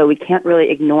 So we can't really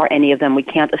ignore any of them. We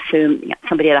can't assume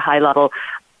somebody at a high level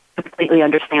completely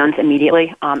understands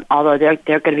immediately, although they're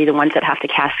going to be the ones that have to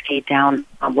cascade down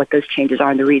what those changes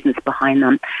are and the reasons behind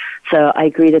them. So I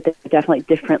agree that there are definitely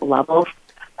different levels.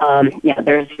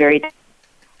 There's very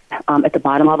at the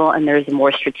bottom level, and there's a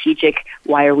more strategic,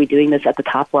 why are we doing this at the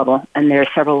top level? And there are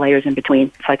several layers in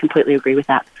between. So I completely agree with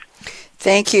that.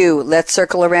 Thank you. Let's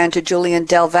circle around to Julian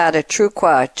Delvada,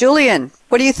 Truqua. Julian,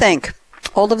 what do you think?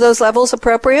 All of those levels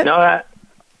appropriate? No,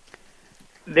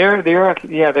 there are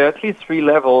at least three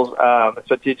levels: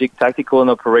 strategic, tactical, and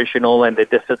operational, and they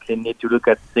definitely need to look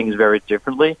at things very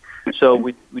differently. So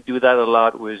we do that a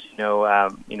lot with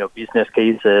business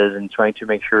cases and trying to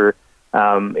make sure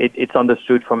it's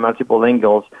understood from multiple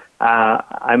angles.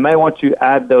 I might want to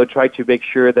add, though, try to make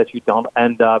sure that you don't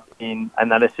end up in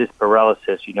analysis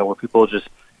paralysis, where people just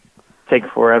take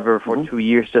forever for 2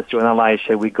 years just to analyze,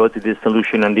 shall we go to this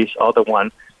solution and this other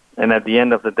one? And at the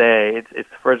end of the day, it's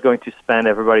first going to spend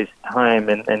everybody's time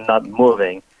and not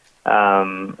moving.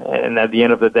 And at the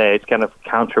end of the day, it's kind of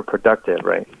counterproductive,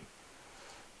 right?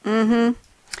 Mm-hmm.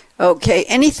 Okay,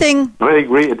 anything? I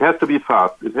agree. It has to be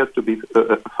fast. It has to be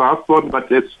a fast one,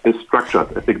 but it's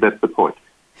structured. I think that's the point.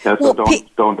 Yeah, so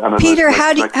don't analyze. Peter,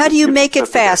 how do you make it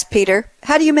fast, Peter?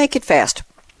 How do you make it fast?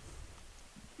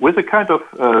 With a kind of,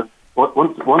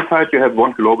 one side you have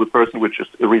one global person which is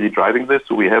really driving this.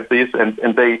 So we have these,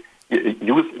 and they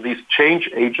use these change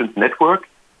agent network,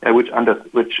 which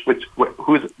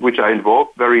are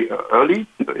involved very early,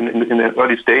 in an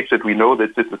early stage that we know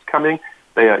that this is coming.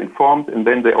 They are informed, and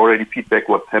then they already feedback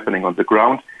what's happening on the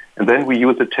ground. And then we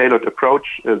use a tailored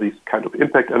approach, these kind of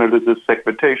impact analysis,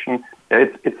 segmentation.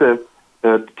 It's a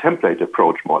template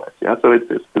approach, more or less. Yeah, so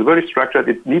it's very structured.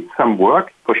 It needs some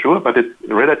work for sure, but it's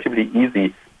relatively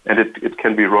easy, and it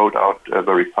can be rolled out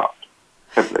very fast.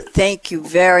 Template. Thank you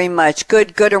very much.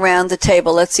 Good around the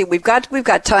table. Let's see. We've got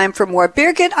time for more.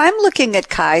 Birgit, I'm looking at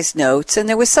Kai's notes, and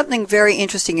there was something very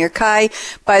interesting here. Kai,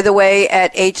 by the way,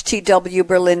 at HTW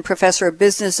Berlin, professor of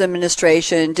business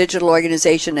administration, digital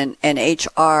organization, and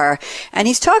HR, and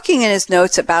he's talking in his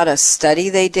notes about a study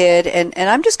they did, and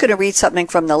I'm just going to read something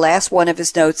from the last one of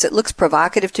his notes. It looks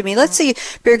provocative to me. Let's see,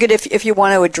 Birgit, if you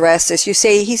want to address this. He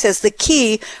says the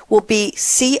key will be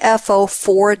CFO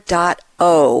 4.0.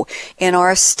 In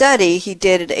our study he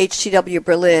did at HTW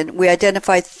Berlin, we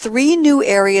identified 3 new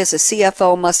areas a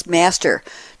CFO must master.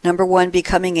 Number 1,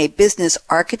 becoming a business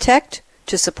architect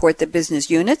to support the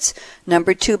business units.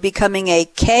 Number 2, becoming a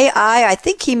KI, I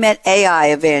think he meant AI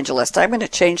evangelist. I'm going to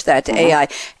change that to AI.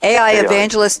 AI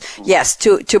evangelist, yes,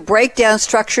 to break down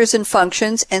structures and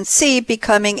functions. And C,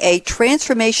 becoming a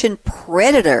transformation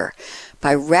predator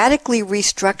by radically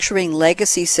restructuring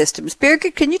legacy systems.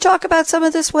 Birgit, can you talk about some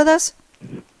of this with us?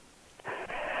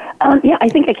 Yeah, I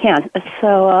think I can.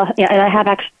 So, and I have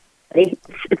actually,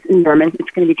 it's in German. It's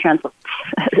going to be translated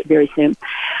very soon.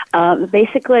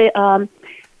 Basically,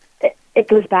 it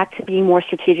goes back to being more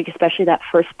strategic, especially that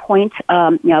first point,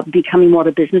 becoming more of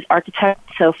a business architect.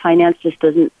 So finance just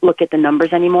doesn't look at the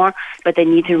numbers anymore, but they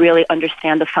need to really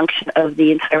understand the function of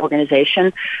the entire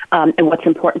organization and what's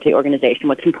important to the organization,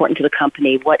 what's important to the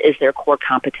company, what is their core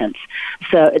competence.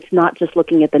 So it's not just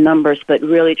looking at the numbers, but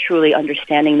really truly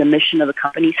understanding the mission of the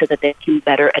company so that they can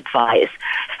better advise.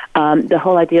 The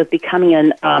whole idea of becoming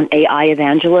an AI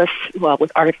evangelist,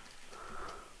 with artificial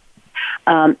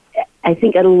I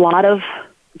think a lot of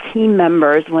team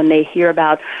members, when they hear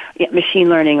about machine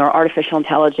learning or artificial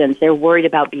intelligence, they're worried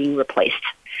about being replaced.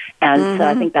 And so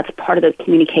I think that's part of the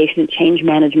communication and change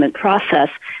management process,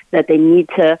 that they need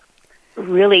to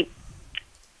really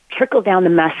trickle down the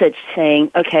message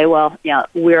saying, okay, well,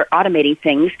 we're automating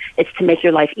things. It's to make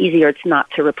your life easier. It's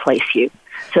not to replace you.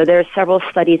 So there are several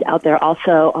studies out there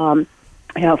also,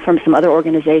 from some other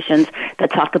organizations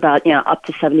that talk about, up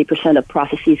to 70% of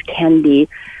processes can be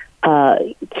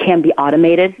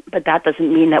automated, but that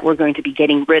doesn't mean that we're going to be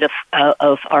getting rid of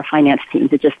our finance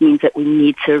teams. It just means that we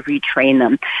need to retrain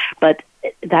them. But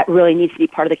that really needs to be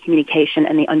part of the communication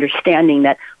and the understanding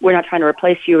that we're not trying to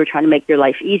replace you, we're trying to make your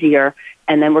life easier,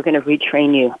 and then we're going to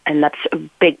retrain you. And that's a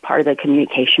big part of the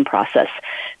communication process.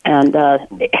 And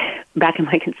back in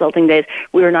my consulting days,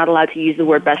 we were not allowed to use the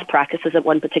word best practices at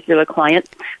one particular client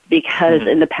because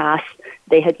in the past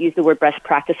they had used the word best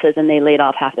practices and they laid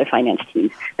off half their finance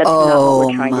team. That's not what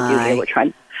we're trying to do here. We're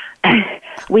trying.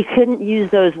 We couldn't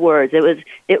use those words. It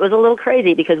was a little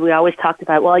crazy because we always talked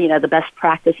about, well, the best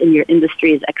practice in your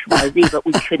industry is X, Y, Z, but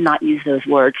we could not use those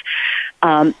words.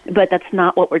 But that's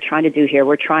not what we're trying to do here.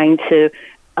 We're trying to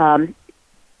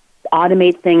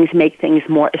automate things, make things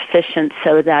more efficient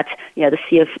so that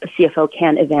the CFO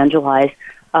can evangelize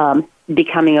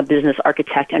becoming a business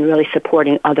architect and really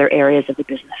supporting other areas of the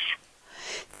business.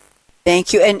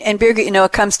 Thank you. And Birgit,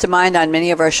 it comes to mind on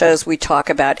many of our shows, we talk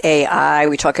about AI,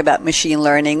 we talk about machine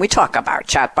learning, we talk about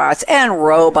chatbots and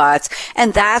robots,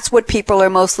 and that's what people are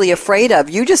mostly afraid of.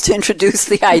 You just introduced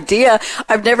the idea.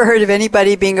 I've never heard of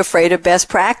anybody being afraid of best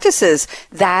practices.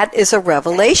 That is a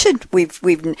revelation.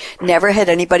 We've never had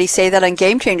anybody say that on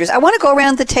Game Changers. I want to go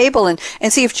around the table and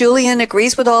see if Julian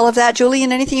agrees with all of that.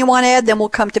 Julian, anything you want to add? Then we'll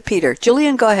come to Peter.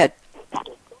 Julian, go ahead.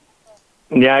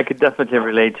 Yeah, I could definitely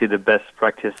relate to the best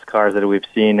practice cars that we've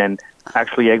seen. And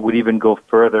actually, I would even go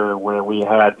further where we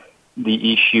had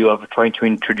the issue of trying to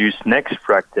introduce next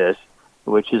practice,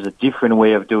 which is a different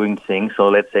way of doing things. So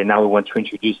let's say now we want to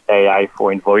introduce AI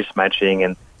for invoice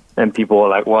matching, and people are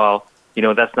like, well,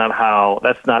 that's not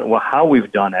how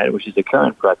we've done it, which is the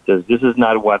current practice. This is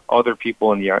not what other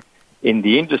people in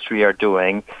the industry are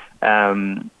doing.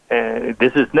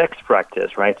 This is next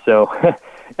practice, right? So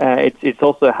it's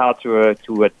also how to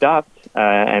adopt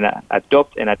and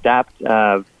adapt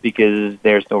because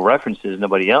there's no references,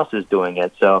 nobody else is doing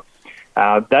it. So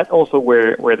that's also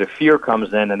where the fear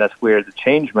comes in, and that's where the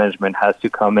change management has to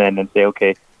come in and say,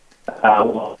 okay,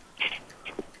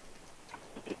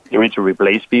 you need to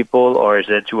replace people, or is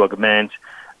it to augment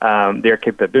their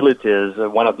capabilities?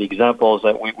 One of the examples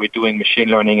that we're doing machine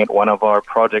learning at one of our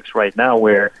projects right now,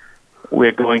 where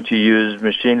we're going to use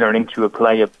machine learning to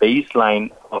apply a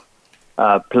baseline of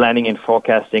planning and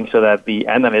forecasting so that the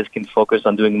analyst can focus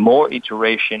on doing more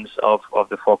iterations of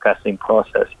the forecasting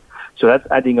process. So that's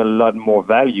adding a lot more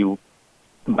value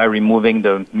by removing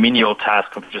the menial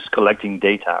task of just collecting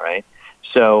data, right?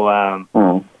 So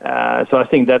so I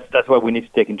think that's what we need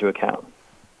to take into account.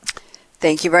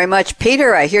 Thank you very much.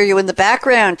 Peter, I hear you in the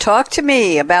background. Talk to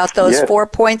me about those 4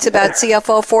 points about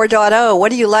CFO 4.0. What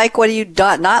do you like? What do you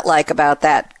not like about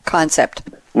that concept?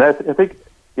 No, I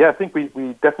think we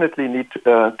definitely need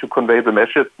to convey the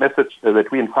message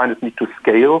that we in finance need to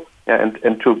scale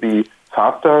and to be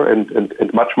faster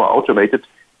and much more automated,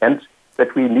 and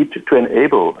that we need to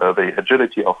enable the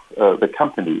agility of the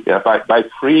company by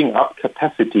freeing up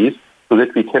capacities so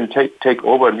that we can take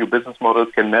over new business models,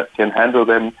 can handle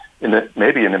them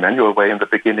maybe in a manual way in the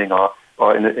beginning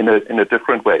or in a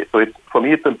different way. So for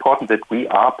me, it's important that we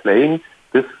are playing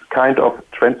this kind of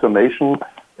transformation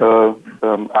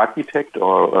architect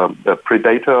or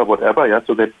predator, whatever,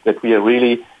 so that we are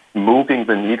really moving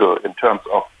the needle in terms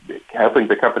of helping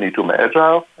the company to be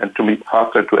agile and to be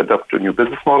faster to adapt to new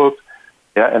business models,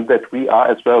 and that we are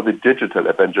as well the digital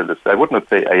evangelists. I would not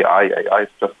say AI. AI is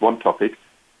just one topic,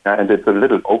 and it's a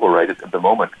little overrated at the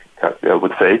moment, I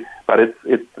would say. But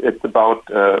it's about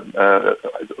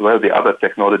the other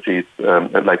technologies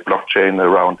like blockchain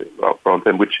around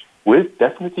them, which will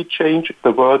definitely change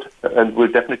the world and will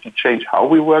definitely change how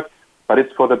we work. But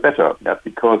it's for the better,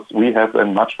 because we have a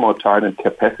much more time and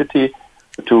capacity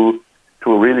to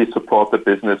really support the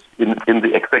business in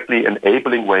the exactly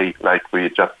enabling way like we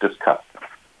just discussed.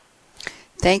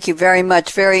 Thank you very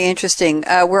much. Very interesting.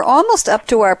 We're almost up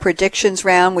to our predictions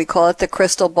round. We call it the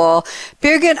crystal ball.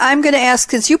 Birgit, I'm going to ask,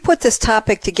 since you put this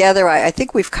topic together, I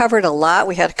think we've covered a lot.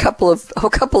 We had a couple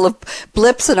of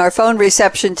blips in our phone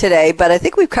reception today, but I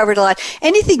think we've covered a lot.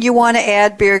 Anything you want to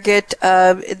add, Birgit,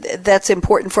 that's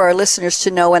important for our listeners to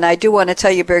know? And I do want to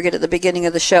tell you, Birgit, at the beginning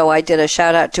of the show, I did a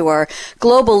shout out to our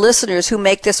global listeners who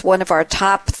make this one of our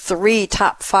top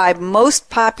 5 most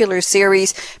popular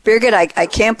series. Birgit, I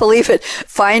can't believe it.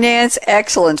 Financial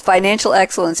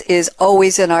excellence is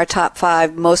always in our top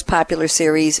 5 most popular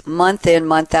series, month in,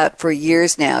 month out for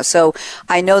years now. So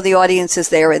I know the audience is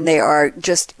there and they are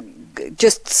just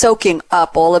soaking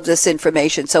up all of this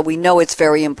information. So we know it's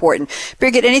very important.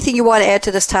 Birgit, anything you want to add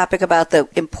to this topic about the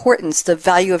importance, the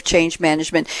value of change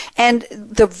management, and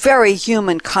the very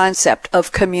human concept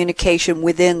of communication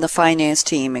within the finance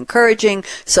team, encouraging,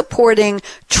 supporting,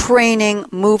 training,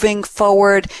 moving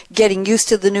forward, getting used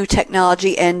to the new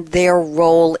technology and their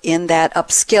role in that,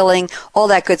 upskilling, all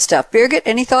that good stuff. Birgit,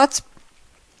 any thoughts?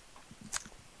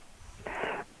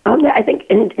 I think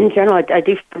in general, I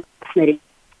do find it fascinating.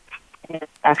 It's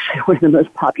actually one of the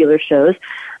most popular shows.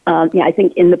 I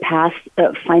think in the past,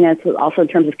 finance, also in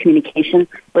terms of communication,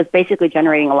 was basically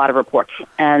generating a lot of reports.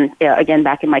 And again,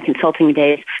 back in my consulting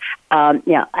days,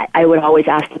 I would always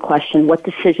ask the question, what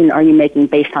decision are you making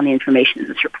based on the information in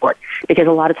this report? Because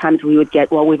a lot of times we would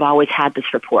get, well, we've always had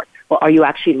this report. Well, are you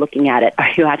actually looking at it?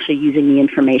 Are you actually using the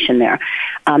information there?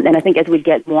 And I think as we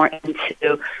get more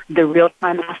into the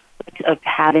real-time aspect of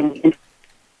having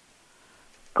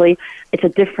it's a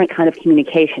different kind of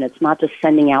communication. It's not just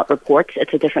sending out reports.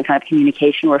 It's a different kind of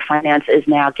communication where finance is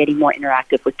now getting more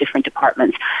interactive with different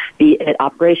departments, be it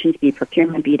operations, be it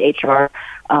procurement, be it HR,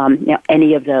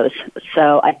 any of those.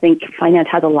 So I think finance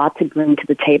has a lot to bring to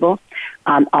the table.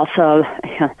 Also,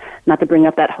 not to bring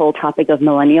up that whole topic of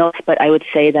millennials, but I would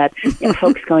say that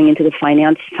folks going into the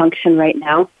finance function right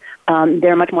now,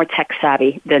 they're much more tech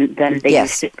savvy than they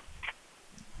used to.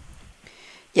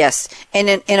 Yes, and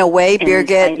in a way,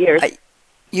 Birgit,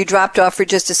 you dropped off for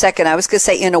just a second. I was going to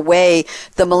say, in a way,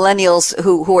 the millennials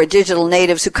who are digital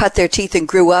natives, who cut their teeth and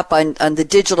grew up on the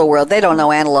digital world, they don't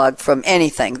know analog from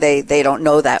anything. They don't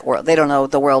know that world. They don't know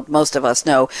the world most of us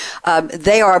know.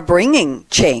 They are bringing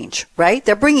change, right?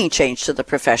 They're bringing change to the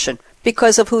profession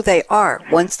because of who they are.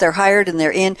 Once they're hired and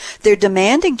they're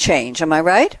demanding change. Am I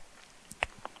right?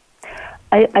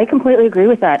 I completely agree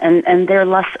with that, and they're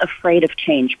less afraid of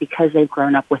change because they've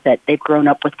grown up with it. They've grown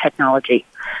up with technology.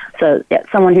 So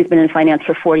someone who's been in finance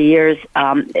for 40 years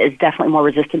is definitely more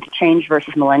resistant to change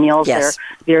versus millennials. Yes.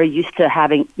 They're very used to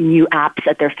having new apps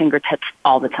at their fingertips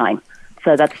all the time.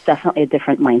 So that's definitely a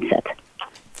different mindset.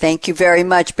 Thank you very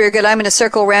much. Birgit, I'm going to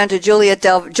circle around to Julian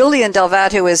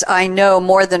Delvat, who is, I know,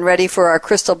 more than ready for our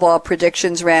crystal ball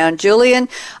predictions round. Julian,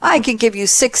 I can give you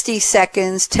 60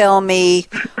 seconds. Tell me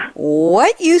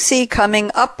what you see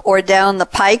coming up or down the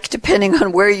pike, depending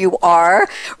on where you are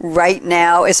right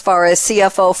now, as far as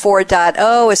CFO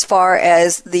 4.0, as far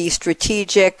as the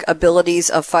strategic abilities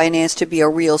of finance to be a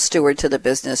real steward to the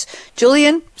business.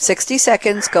 Julian, 60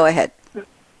 seconds. Go ahead.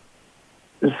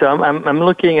 So I'm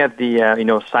looking at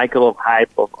the cycle of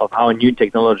hype of how new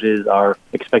technologies are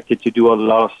expected to do a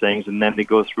lot of things, and then they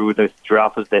go through the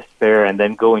drought of despair and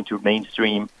then go into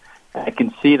mainstream. I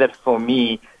can see that for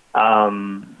me,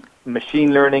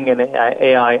 machine learning and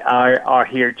AI are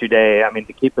here today. I mean,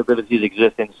 the capabilities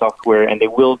exist in software, and they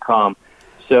will come.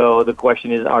 So the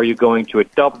question is, are you going to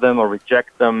adopt them or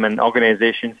reject them? And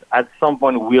organizations at some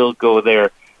point will go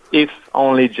there, if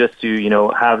only just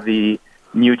to have the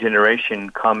new generation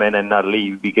come in and not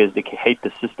leave because they hate the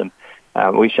system,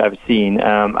 which I've seen.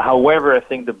 However, I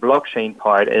think the blockchain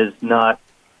part is not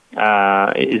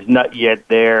yet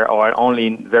there, or only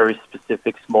in very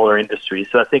specific smaller industries.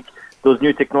 So I think those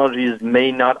new technologies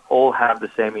may not all have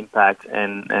the same impact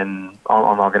on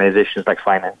organizations like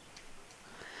finance.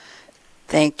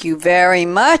 Thank you very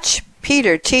much,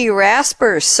 Peter T.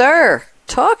 Rasper, sir.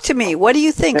 Talk to me. What do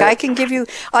you think? I can give you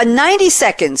 90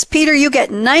 seconds. Peter, you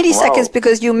get 90 seconds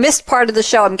because you missed part of the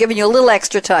show. I'm giving you a little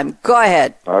extra time. Go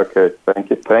ahead. Okay. Thank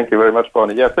you. Thank you very much,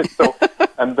 Bonnie. Yes, so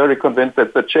I'm very convinced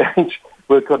that the change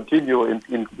will continue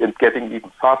in getting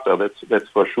even faster. That's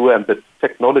for sure. And the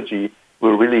technology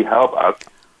will really help us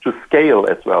to scale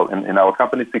as well in our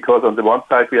companies, because on the one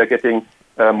side we are getting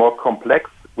more complex,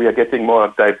 we are getting more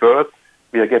diverse,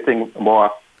 we are getting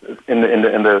more in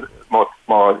the more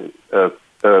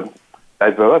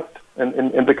diverse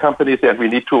in the companies, and we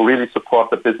need to really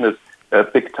support the business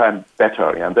big time better.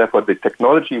 And therefore, the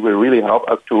technology will really help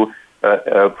us to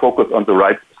focus on the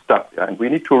right stuff. And we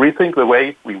need to rethink the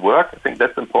way we work. I think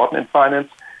that's important in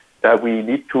finance. We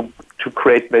need to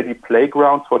create maybe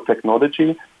playgrounds for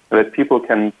technology that people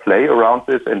can play around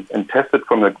this and test it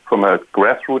from a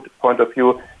grassroots point of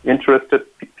view.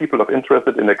 People are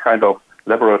interested in a kind of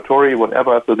laboratory,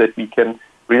 whatever, so that we can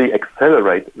really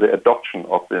accelerate the adoption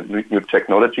of the new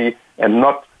technology and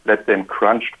not let them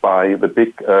crunched by the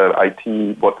big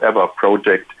IT whatever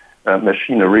project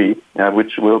machinery,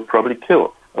 which will probably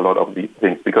kill a lot of these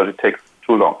things because it takes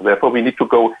too long. Therefore, we need to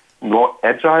go more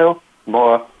agile,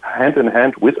 more hand in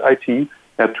hand with IT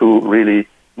to really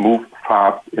move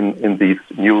fast in these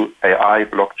new AI,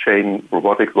 blockchain,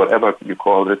 robotics, whatever you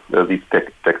call it, these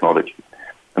technologies.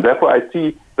 And therefore, I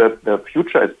see that the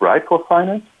future is bright for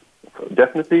finance.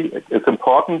 Definitely, it's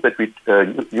important that we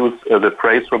use the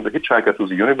phrase from The Hitchhiker to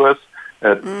the Universe,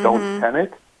 don't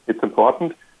panic. It's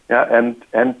important, and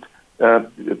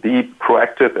be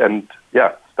proactive and,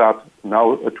 start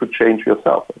now to change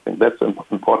yourself. I think that's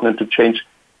important, to change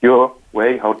your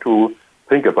way how to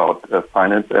think about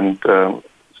finance and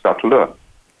start to learn.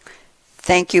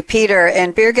 Thank you, Peter.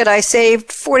 And Birgit, I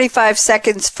saved 45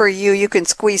 seconds for you. You can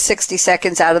squeeze 60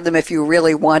 seconds out of them if you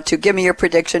really want to. Give me your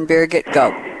prediction, Birgit.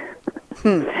 Go.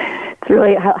 It's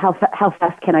really how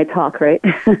fast can I talk, right?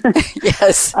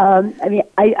 Yes. I mean,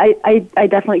 I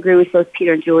definitely agree with both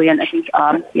Peter and Julian. I think,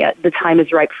 the time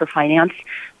is ripe for finance.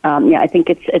 I think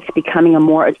it's becoming a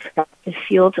more attractive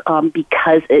field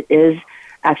because it is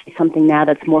actually something now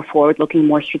that's more forward-looking,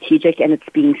 more strategic, and it's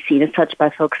being seen as such by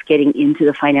folks getting into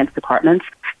the finance departments.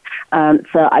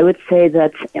 So I would say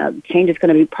that change is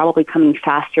going to be probably coming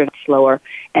faster and slower.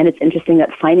 And it's interesting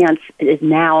that finance is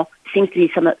now seems to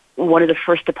be one of the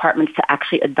first departments to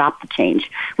actually adopt the change,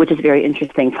 which is very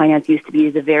interesting. Finance used to be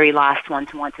the very last one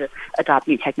to want to adopt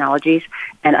new technologies,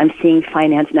 and I'm seeing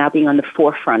finance now being on the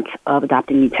forefront of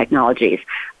adopting new technologies,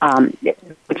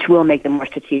 which will make them more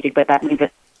strategic, but that means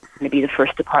it's going to be the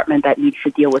first department that needs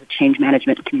to deal with change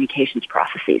management and communications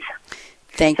processes.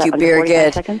 Thank you,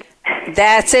 Birgit.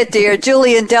 That's it, dear.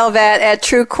 Julian Delvat at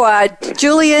TrueQuad.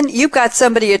 Julian, you've got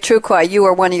somebody at TrueQuad, you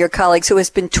or one of your colleagues, who has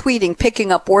been tweeting,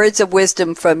 picking up words of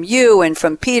wisdom from you and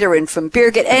from Peter and from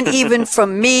Birgit and even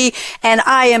from me. And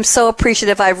I am so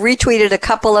appreciative. I've retweeted a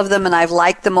couple of them and I've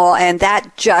liked them all. And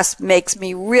that just makes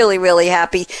me really, really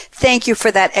happy. Thank you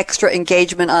for that extra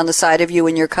engagement on the side of you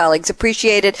and your colleagues.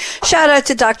 Appreciate it. Shout out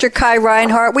to Dr. Kai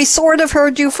Reinhardt. We sort of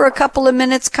heard you for a couple of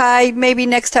minutes, Kai. Maybe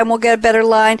next time we'll get a better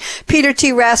line. Peter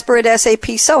T. Rasper at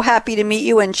SAP, so happy to meet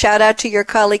you, and shout out to your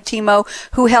colleague Timo,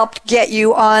 who helped get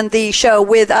you on the show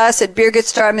with us. And Birgit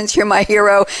Starmans, you're my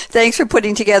hero. Thanks for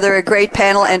putting together a great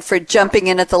panel and for jumping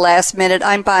in at the last minute.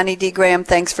 I'm Bonnie D. Graham.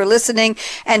 Thanks for listening.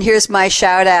 And here's my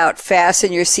shout out.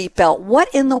 Fasten your seatbelt. What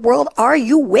in the world are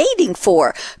you waiting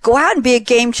for? Go out and be a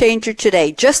game changer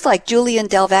today, just like Julian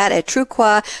Delvat at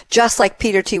TrueQuad, just like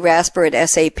Peter T. Rasper at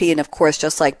SAP, and of course,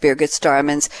 just like Birgit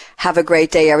Starmans. Have a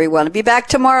great day, everyone. I'll be back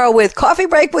tomorrow with Coffee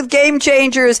Break with Game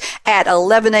Changers at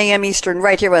 11 a.m. Eastern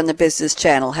right here on the Business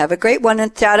Channel. Have a great one,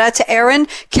 and shout out to Aaron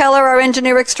Keller, our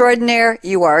engineer extraordinaire.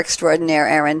 You are extraordinaire,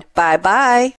 Aaron. Bye-bye.